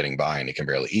barely getting by and they can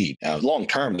barely eat. Now, long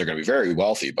term, they're going to be very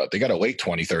wealthy, but they got to wait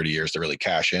 20, 30 years to really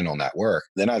cash in on that work.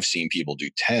 Then I've seen people do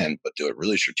 10, but do it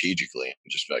really strategically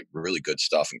and just like really good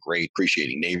stuff and great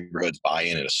appreciating neighborhoods, buy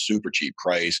in at a super cheap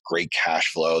price, great cash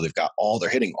flow. They're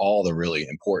hitting all the really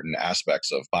important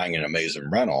aspects of buying an amazing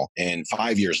rental. And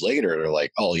 5 years later, they're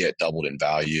like, oh yeah, it doubled in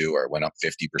value or it went up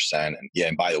 50%. And yeah,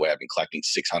 and by the way, I've been collecting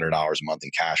 $600 a month in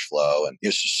cash flow. And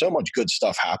it's just so much good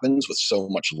stuff happens with so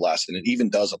much less. And it even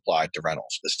does apply to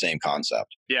rentals, the same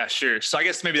concept. Yeah, sure. So I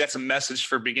guess maybe that's a message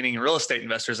for beginning real estate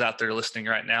investors out there listening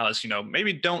right now is,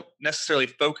 maybe don't necessarily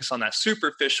focus on that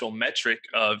superficial metric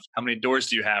of how many doors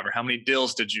do you have or how many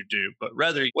deals did you do, but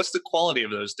rather what's the quality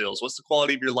of those deals? What's the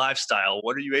quality of your lifestyle?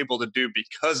 What are you able to do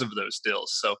because of those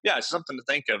deals? So yeah, it's something to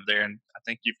think of there. And I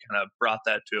think you've kind of brought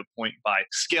that to a point by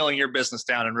scaling your business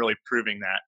down and really proving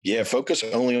that. Yeah, focus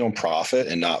only on profit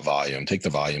and not volume. Take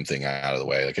the volume thing out of the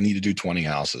way. Like I need to do 20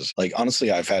 houses. Like honestly,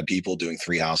 I've had people doing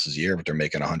 3 houses a year, but they're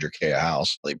making 100K a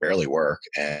house. They barely work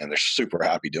and they're super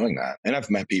happy doing that. And I've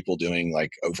met people doing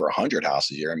like over 100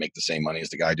 houses a year and make the same money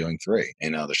as the guy doing 3.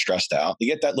 And they're stressed out. They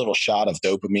get that little shot of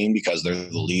dopamine because they're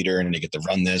the leader and they get to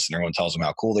run this and everyone tells them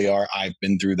how cool they are. I've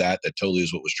been through that. That totally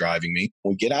is what was driving me.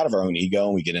 When we get out of our own ego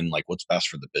and we get in like what's best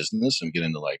for the business and we get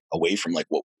into like away from like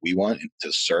what we want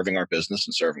into serving our business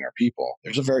and serving our people,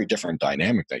 there's a very different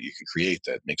dynamic that you can create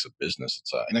that makes a business.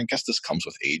 And I guess this comes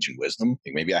with age and wisdom.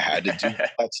 Like maybe I had to do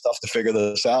that stuff to figure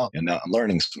this out. And now I'm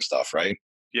learning some stuff, right?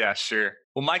 Yeah, sure.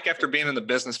 Well, Mike, after being in the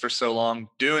business for so long,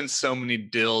 doing so many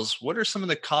deals, what are some of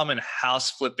the common house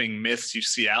flipping myths you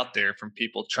see out there from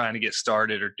people trying to get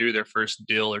started or do their first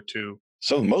deal or two?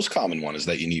 So the most common one is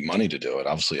that you need money to do it.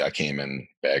 Obviously, I came in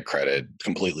bad credit,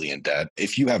 completely in debt.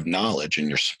 If you have knowledge and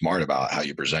you're smart about how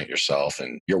you present yourself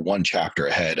and you're one chapter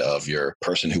ahead of your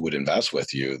person who would invest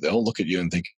with you, they'll look at you and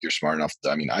think you're smart enough.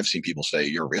 I mean, I've seen people say,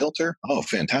 you're a realtor? Oh,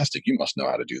 fantastic. You must know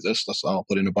how to do this. I'll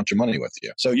put in a bunch of money with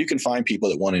you. So you can find people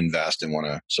that want to invest and want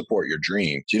to support your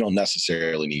dream. So you don't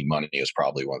necessarily need money is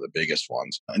probably one of the biggest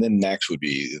ones. And then next would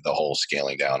be the whole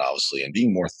scaling down, obviously, and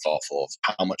being more thoughtful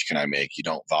of how much can I make?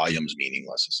 Volumes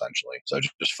meaningless, essentially. So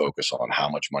just focus on how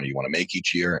much money you want to make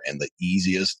each year and the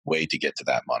easiest way to get to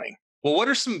that money. Well, what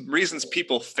are some reasons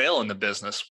people fail in the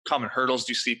business? Common hurdles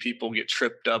do you see people get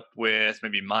tripped up with?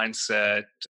 Maybe mindset,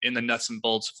 in the nuts and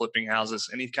bolts of flipping houses?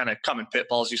 Any kind of common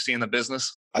pitfalls you see in the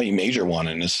business? I mean, major one,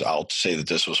 and I'll say that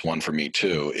this was one for me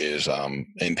too, is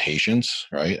impatience,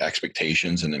 right?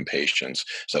 Expectations and impatience.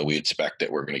 So we expect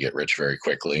that we're going to get rich very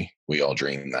quickly. We all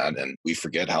dream that. And we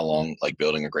forget how long like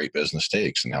building a great business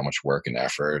takes and how much work and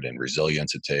effort and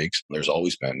resilience it takes. There's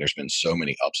been so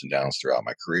many ups and downs throughout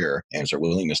my career. And it's our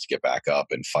willingness to get back up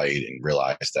and fight and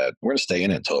realize that we're going to stay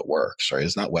in it until it works, right?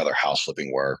 It's not whether house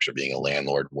flipping works or being a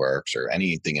landlord works or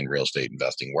anything in real estate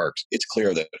investing works. It's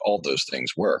clear that all those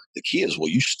things work. The key is, will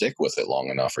you stick with it long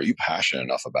enough? Are you passionate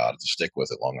enough about it to stick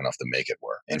with it long enough to make it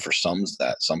work? And for some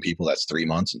people that's 3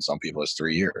 months, and some people it's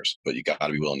 3 years. But you got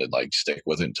to be willing to like stick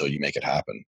with it until you make it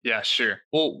happen. Yeah, sure.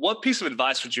 Well, what piece of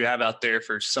advice would you have out there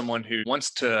for someone who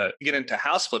wants to get into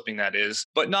house flipping, that is,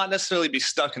 but not necessarily be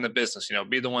stuck in the business,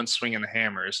 be the one swinging the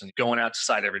hammers and going out to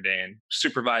site every day and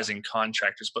supervising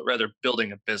contractors, but rather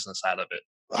building a business out of it?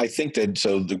 I think that,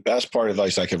 so the best part of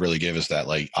advice I could really give is that,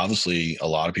 like, obviously a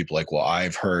lot of people like, well,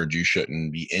 I've heard you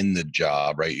shouldn't be in the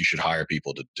job, right? You should hire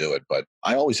people to do it. But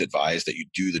I always advise that you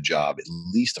do the job at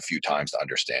least a few times to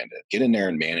understand it. Get in there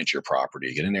and manage your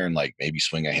property. Get in there and like maybe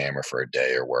swing a hammer for a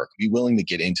day or work. Be willing to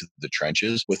get into the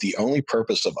trenches with the only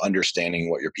purpose of understanding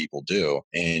what your people do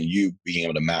and you being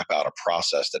able to map out a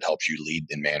process that helps you lead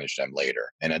and manage them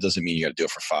later. And that doesn't mean you got to do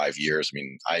it for 5 years. I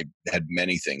mean, I had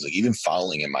many things, like even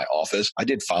filing in my office. I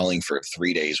did filing for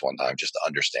 3 days one time just to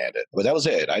understand it. But that was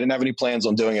it. I didn't have any plans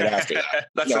on doing it after that.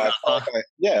 That's enough, huh?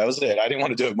 Yeah, that was it. I didn't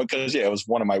want to do it because, it was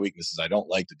one of my weaknesses. I don't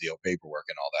like to deal paperwork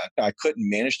and all that. I couldn't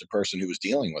manage the person who was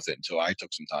dealing with it until I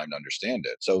took some time to understand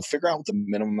it. So figure out what the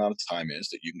minimum amount of time is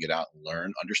that you can get out and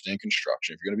learn, understand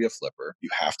construction. If you're going to be a flipper, you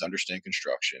have to understand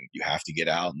construction. You have to get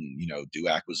out and, do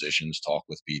acquisitions, talk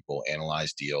with people,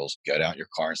 analyze deals, get out in your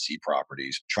car and see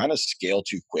properties. Trying to scale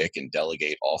too quick and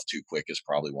delegate off too quick is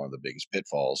probably one of the biggest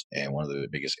pitfalls and one of the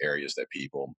biggest areas that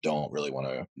people don't really want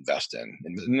to invest in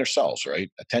themselves, right?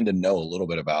 I tend to know a little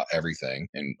bit about everything,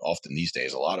 and often these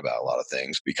days a lot about a lot of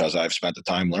things because I've spent the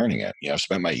time learning it. I've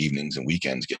spent my evenings and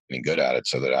weekends getting good at it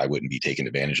so that I wouldn't be taken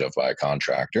advantage of by a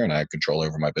contractor and I have control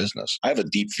over my business. I have a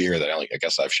deep fear that I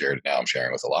guess I've shared it now. I'm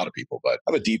sharing with a lot of people, but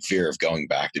I have a deep fear of going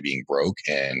back to being broke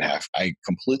and I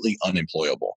completely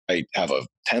unemployable. I have a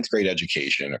 10th grade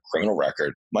education, a criminal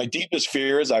record. My deepest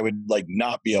fear is I would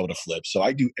not be able to flip. So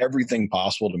I do everything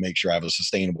possible to make sure I have a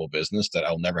sustainable business that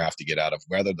I'll never have to get out of.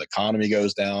 Whether the economy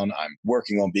goes down, I'm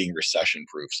working on being recession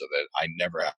proof so that I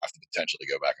never have to potentially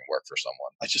go back and work for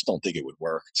someone. I just don't think it would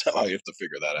work. So I have to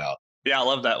figure that out. Yeah, I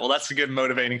love that. Well, that's a good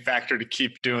motivating factor to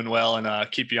keep doing well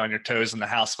and keep you on your toes in the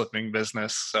house flipping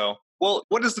business. So, well,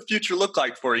 what does the future look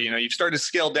like for you? You've started to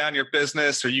scale down your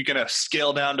business. Are you going to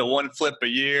scale down to one flip a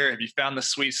year? Have you found the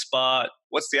sweet spot?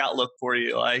 What's the outlook for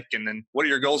you like? And then what are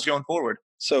your goals going forward?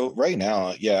 So right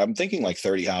now, I'm thinking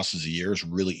 30 houses a year is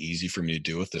really easy for me to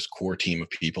do with this core team of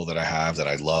people that I have that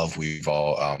I love. We've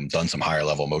all done some higher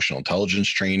level emotional intelligence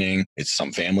training. It's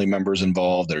some family members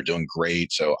involved that are doing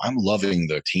great. So I'm loving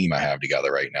the team I have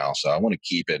together right now. So I want to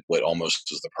keep it what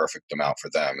almost is the perfect amount for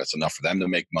them. It's enough for them to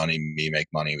make money, me make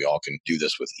money. We all can do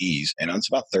this with ease. And it's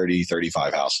about 30,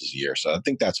 35 houses a year. So I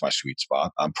think that's my sweet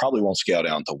spot. I probably won't scale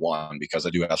down to one because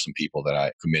I do have some people that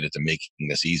I committed to making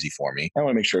this easy for me. I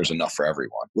want to make sure there's enough for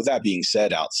everyone. With that being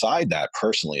said, outside that,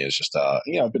 personally, is just,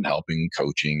 I've been helping,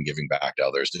 coaching, giving back to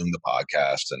others, doing the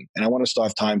podcast. And I want to still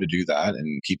have time to do that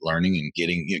and keep learning and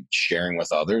getting, sharing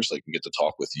with others, and get to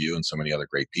talk with you and so many other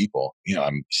great people.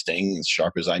 I'm staying as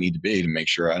sharp as I need to be to make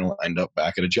sure I don't end up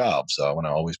back at a job. So I want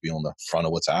to always be on the front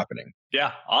of what's happening.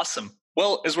 Yeah, awesome.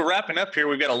 Well, as we're wrapping up here,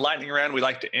 we've got a lightning round we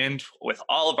like to end with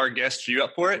all of our guests. Are you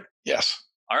up for it? Yes.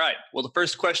 All right. Well, the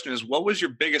first question is, what was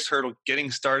your biggest hurdle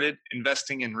getting started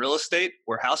investing in real estate,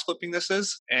 where house flipping this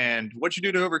is, and what'd you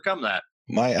do to overcome that?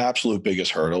 My absolute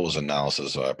biggest hurdle was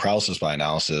analysis, paralysis by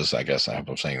analysis. I guess I hope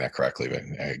I'm saying that correctly, but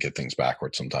I get things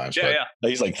backwards sometimes. Yeah.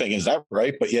 He's thinking, is that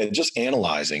right? But just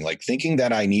analyzing, thinking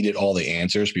that I needed all the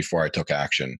answers before I took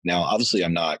action. Now, obviously,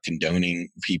 I'm not condoning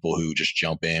people who just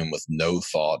jump in with no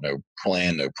thought, no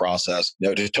plan, no process.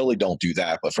 No, they totally don't do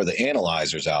that. But for the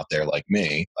analyzers out there like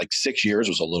me, 6 years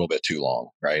was a little bit too long,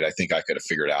 right? I think I could have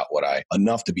figured out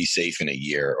enough to be safe in a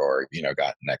year or,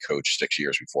 gotten that coach 6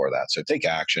 years before that. So take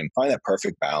action, find that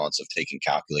perfect balance of taking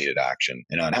calculated action.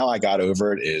 And how I got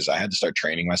over it is I had to start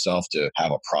training myself to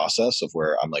have a process of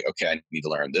where I'm okay, I need to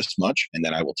learn this much. And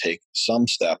then I will take some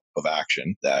step of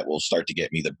action that will start to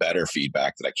get me the better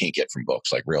feedback that I can't get from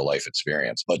books, like real life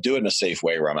experience, but do it in a safe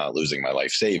way where I'm not losing my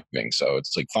life savings. So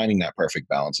it's finding that perfect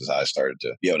balance is how I started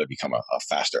to be able to become a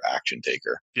faster action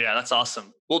taker. Yeah, that's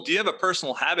awesome. Well, do you have a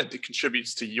personal habit that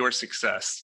contributes to your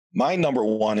success? My number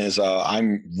one is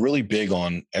I'm really big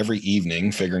on every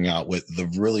evening figuring out what the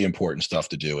really important stuff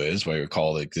to do is, what we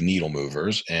call the needle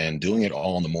movers, and doing it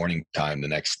all in the morning time the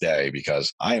next day,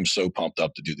 because I am so pumped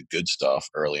up to do the good stuff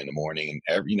early in the morning.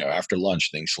 And after lunch,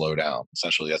 things slow down.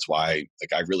 Essentially, that's why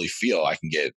I really feel I can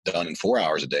get done in 4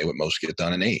 hours a day what most get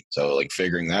done in 8. So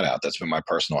figuring that out, that's been my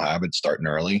personal habit, starting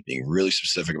early, being really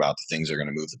specific about the things that are going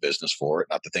to move the business forward,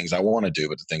 not the things I want to do,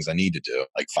 but the things I need to do,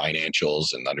 like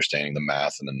financials and understanding the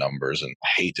math and the numbers. And I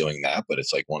hate doing that, but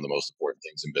it's like one of the most important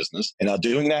things in business. And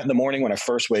doing that in the morning when I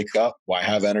first wake up, I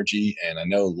have energy. And I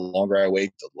know the longer I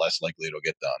wait, the less likely it'll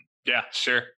get done. Yeah,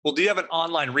 sure. Well, do you have an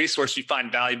online resource you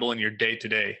find valuable in your day to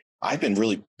day? I've been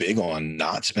really big on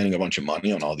not spending a bunch of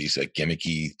money on all these like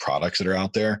gimmicky products that are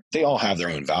out there. They all have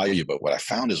their own value, but what I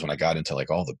found is when I got into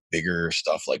like all the bigger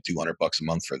stuff, like $200 a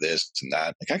month for this and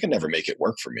that, like I could never make it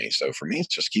work for me. So for me, it's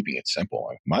just keeping it simple.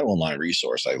 Like, my online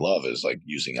resource I love is like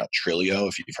using a Trilio.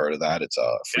 If you've heard of that, it's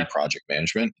a free project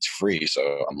management. It's free, so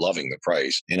I'm loving the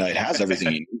price. And it has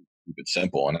everything you need. Keep it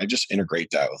simple. And I just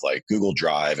integrate that with like Google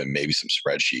Drive and maybe some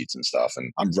spreadsheets and stuff.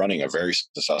 And I'm running a very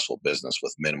successful business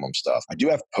with minimum stuff. I do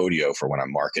have Podio for when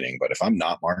I'm marketing, but if I'm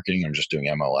not marketing, I'm just doing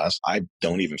MLS, I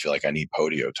don't even feel like I need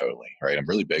Podio totally, right? I'm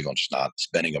really big on just not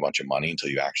spending a bunch of money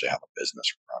until you actually have a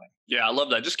business running. Yeah, I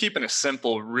love that. Just keeping it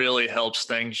simple really helps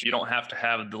things. You don't have to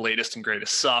have the latest and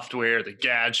greatest software, the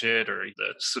gadget, or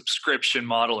the subscription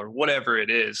model, or whatever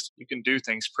it is. You can do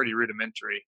things pretty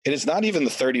rudimentary. And it's not even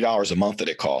the $30 a month that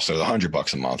it costs or the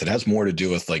 $100 a month. It has more to do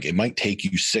with like, it might take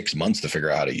you 6 months to figure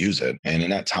out how to use it. And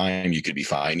in that time, you could be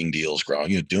finding deals,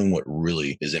 growing, doing what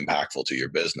really is impactful to your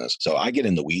business. So I get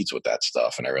in the weeds with that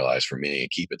stuff. And I realize for me,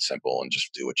 keep it simple and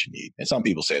just do what you need. And some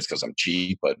people say it's because I'm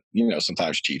cheap, but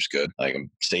sometimes cheap's good. Like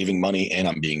I'm saving money and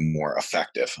I'm being more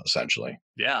effective, essentially.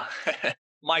 Yeah.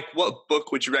 Mike, what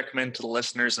book would you recommend to the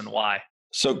listeners and why?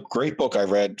 So great book I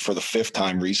read for the 5th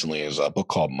time recently is a book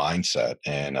called Mindset.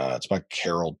 And it's by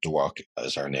Carol Dweck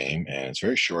is her name. And it's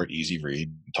very short, easy read.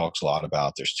 It talks a lot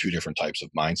about there's 2 different types of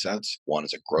mindsets. One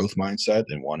is a growth mindset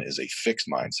and one is a fixed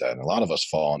mindset. And a lot of us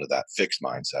fall into that fixed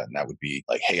mindset. And that would be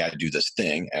like, hey, I do this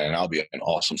thing and I'll be an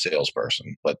awesome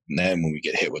salesperson. But then when we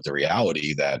get hit with the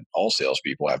reality that all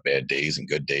salespeople have bad days and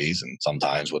good days, and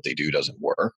sometimes what they do doesn't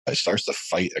work, it starts to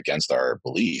fight against our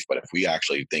belief. But if we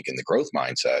actually think in the growth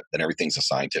mindset, then everything's a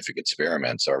scientific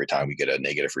experiment. So every time we get a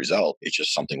negative result, it's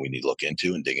just something we need to look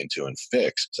into and dig into and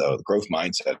fix. So the growth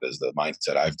mindset is the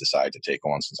mindset I've decided to take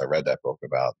on since I read that book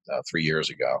about 3 years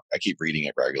ago. I keep reading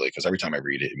it regularly because every time I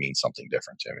read it, it means something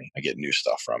different to me. I get new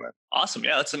stuff from it. Awesome.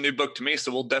 Yeah, that's a new book to me.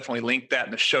 So we'll definitely link that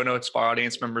in the show notes if our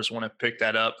audience members want to pick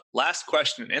that up. Last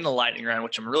question in the lightning round,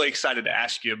 which I'm really excited to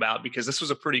ask you about because this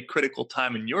was a pretty critical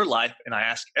time in your life. And I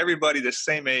ask everybody the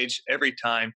same age every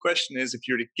time. Question is, if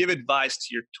you were to give advice to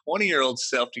your 20-year-old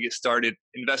self to get started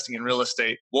investing in real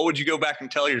estate, what would you go back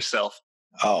and tell yourself?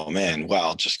 Oh man,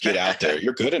 well, just get out there.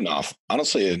 You're good enough.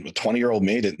 Honestly, a 20-year-old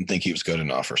me didn't think he was good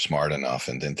enough or smart enough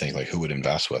and didn't think like who would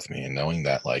invest with me. And knowing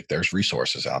that like there's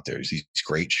resources out there, there's these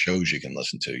great shows you can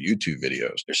listen to, YouTube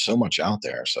videos. There's so much out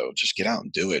there. So just get out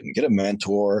and do it and get a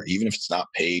mentor, even if it's not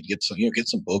paid, get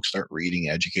some books, start reading,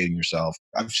 educating yourself.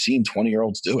 I've seen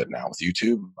 20-year-olds do it now with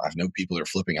YouTube. I've known people that are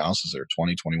flipping houses that are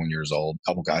 20, 21 years old. A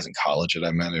couple guys in college that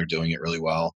I met are doing it really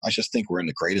well. I just think we're in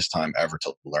the greatest time ever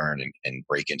to learn and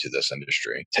break into this industry.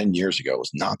 10 years ago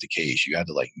was not the case. You had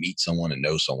to like meet someone and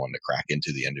know someone to crack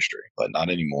into the industry, but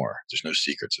not anymore. There's no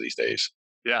secrets these days.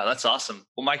 Yeah, that's awesome.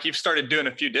 Well, Mike, you've started doing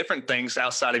a few different things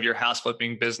outside of your house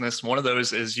flipping business. One of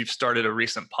those is you've started a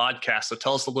recent podcast. So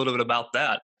tell us a little bit about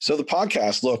that. So the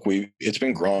podcast, look, it's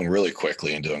been growing really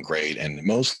quickly and doing great. And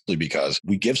mostly because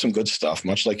we give some good stuff,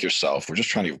 much like yourself. We're just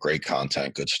trying to give great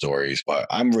content, good stories. But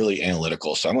I'm really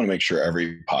analytical. So I want to make sure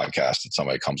every podcast that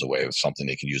somebody comes away with something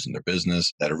they can use in their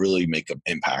business that'll really make an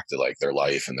impact to like their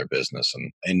life and their business.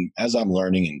 And as I'm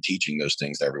learning and teaching those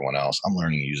things to everyone else, I'm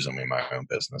learning to use them in my own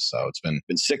business. So it's been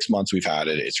 6 months we've had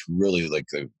it. It's really like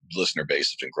the listener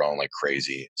base has been growing like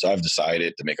crazy. So I've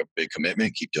decided to make a big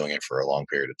commitment, keep doing it for a long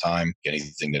period of time.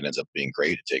 Anything that ends up being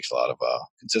great, it takes a lot of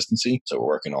consistency. So we're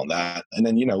working on that. And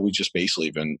then, we just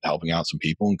basically been helping out some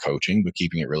people and coaching, but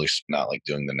keeping it really not like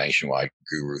doing the nationwide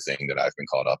guru thing that I've been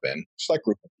caught up in. Just like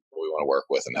group of people we want to work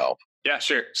with and help. Yeah,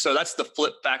 sure. So that's the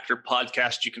Flip Factor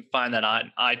podcast. You can find that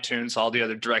on iTunes, all the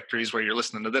other directories where you're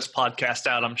listening to this podcast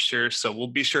out, I'm sure. So we'll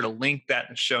be sure to link that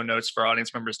in the show notes for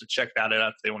audience members to check that out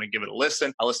if they want to give it a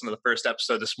listen. I listened to the first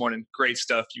episode this morning. Great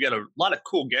stuff. You got a lot of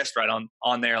cool guests right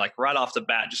on there, like right off the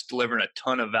bat, just delivering a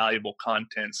ton of valuable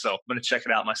content. So I'm going to check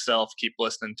it out myself, keep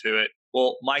listening to it.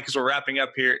 Well, Mike, as we're wrapping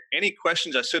up here, any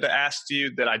questions I should have asked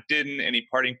you that I didn't? Any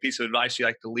parting piece of advice you'd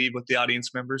like to leave with the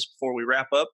audience members before we wrap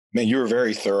up? Man, you were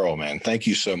very thorough, man. Thank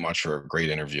you so much for a great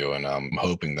interview. And I'm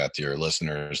hoping that your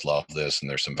listeners love this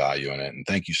and there's some value in it. And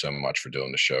thank you so much for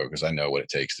doing the show because I know what it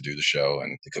takes to do the show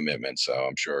and the commitment. So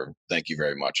I'm sure thank you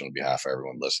very much on behalf of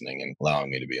everyone listening and allowing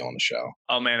me to be on the show.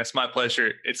 Oh, man, it's my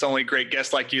pleasure. It's only great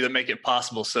guests like you that make it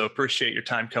possible. So appreciate your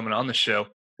time coming on the show.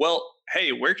 Well,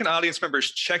 hey, where can audience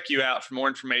members check you out for more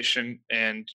information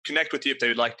and connect with you if they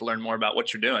would like to learn more about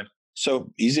what you're doing?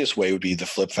 So easiest way would be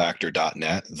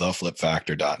theflipfactor.net,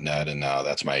 theflipfactor.net. And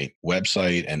that's my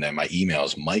website. And then my email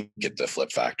is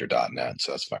mike@theflipfactor.net.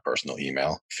 So that's my personal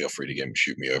email. Feel free to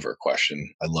shoot me over a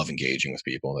question. I love engaging with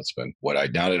people. That's been now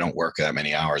that I don't work that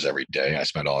many hours every day. I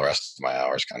spend all the rest of my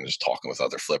hours kind of just talking with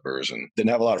other flippers, and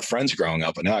didn't have a lot of friends growing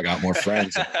up, but now I got more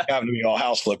friends. Happen to be all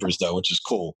house flippers though, which is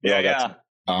cool. Yeah.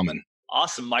 Common.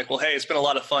 Awesome, Mike. Well, hey, it's been a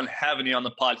lot of fun having you on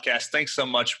the podcast. Thanks so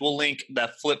much. We'll link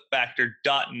that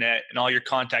flipfactor.net and all your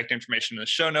contact information in the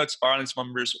show notes. Our audience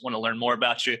members want to learn more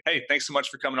about you. Hey, thanks so much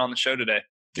for coming on the show today.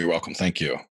 You're welcome. Thank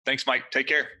you. Thanks, Mike. Take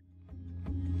care.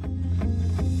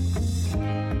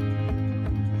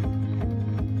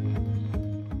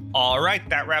 All right,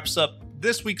 that wraps up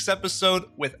this week's episode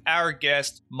with our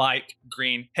guest, Mike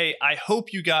Green. Hey, I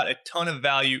hope you got a ton of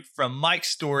value from Mike's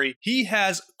story. He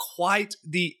has quite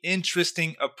the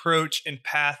interesting approach and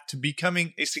path to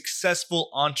becoming a successful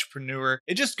entrepreneur.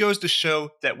 It just goes to show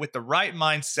that with the right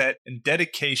mindset and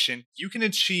dedication, you can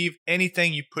achieve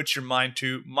anything you put your mind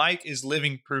to. Mike is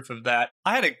living proof of that.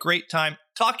 I had a great time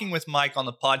talking with Mike on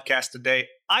the podcast today.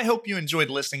 I hope you enjoyed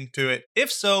listening to it.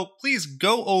 If so, please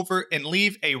go over and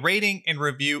leave a rating and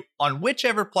review on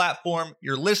whichever platform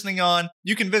you're listening on.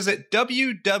 You can visit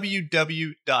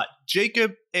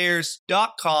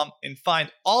www.jacobayers.com and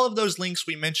find all of those links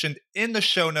we mentioned in the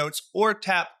show notes, or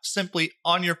tap simply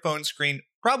on your phone screen,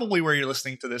 probably where you're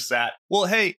listening to this at. Well,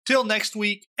 hey, till next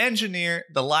week, engineer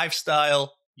the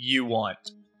lifestyle you want.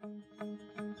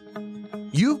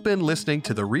 You've been listening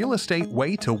to the Real Estate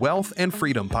Way to Wealth and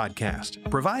Freedom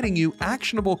podcast, providing you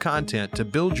actionable content to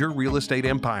build your real estate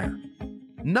empire.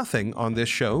 Nothing on this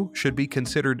show should be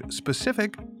considered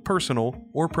specific, personal,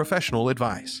 or professional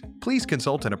advice. Please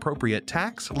consult an appropriate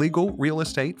tax, legal, real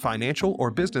estate, financial, or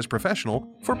business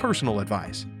professional for personal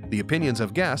advice. The opinions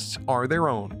of guests are their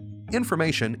own.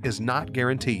 Information is not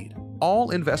guaranteed.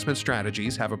 All investment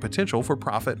strategies have a potential for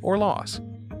profit or loss.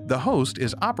 The host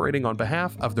is operating on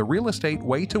behalf of the Real Estate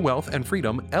Way to Wealth and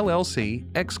Freedom, LLC,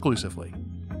 exclusively.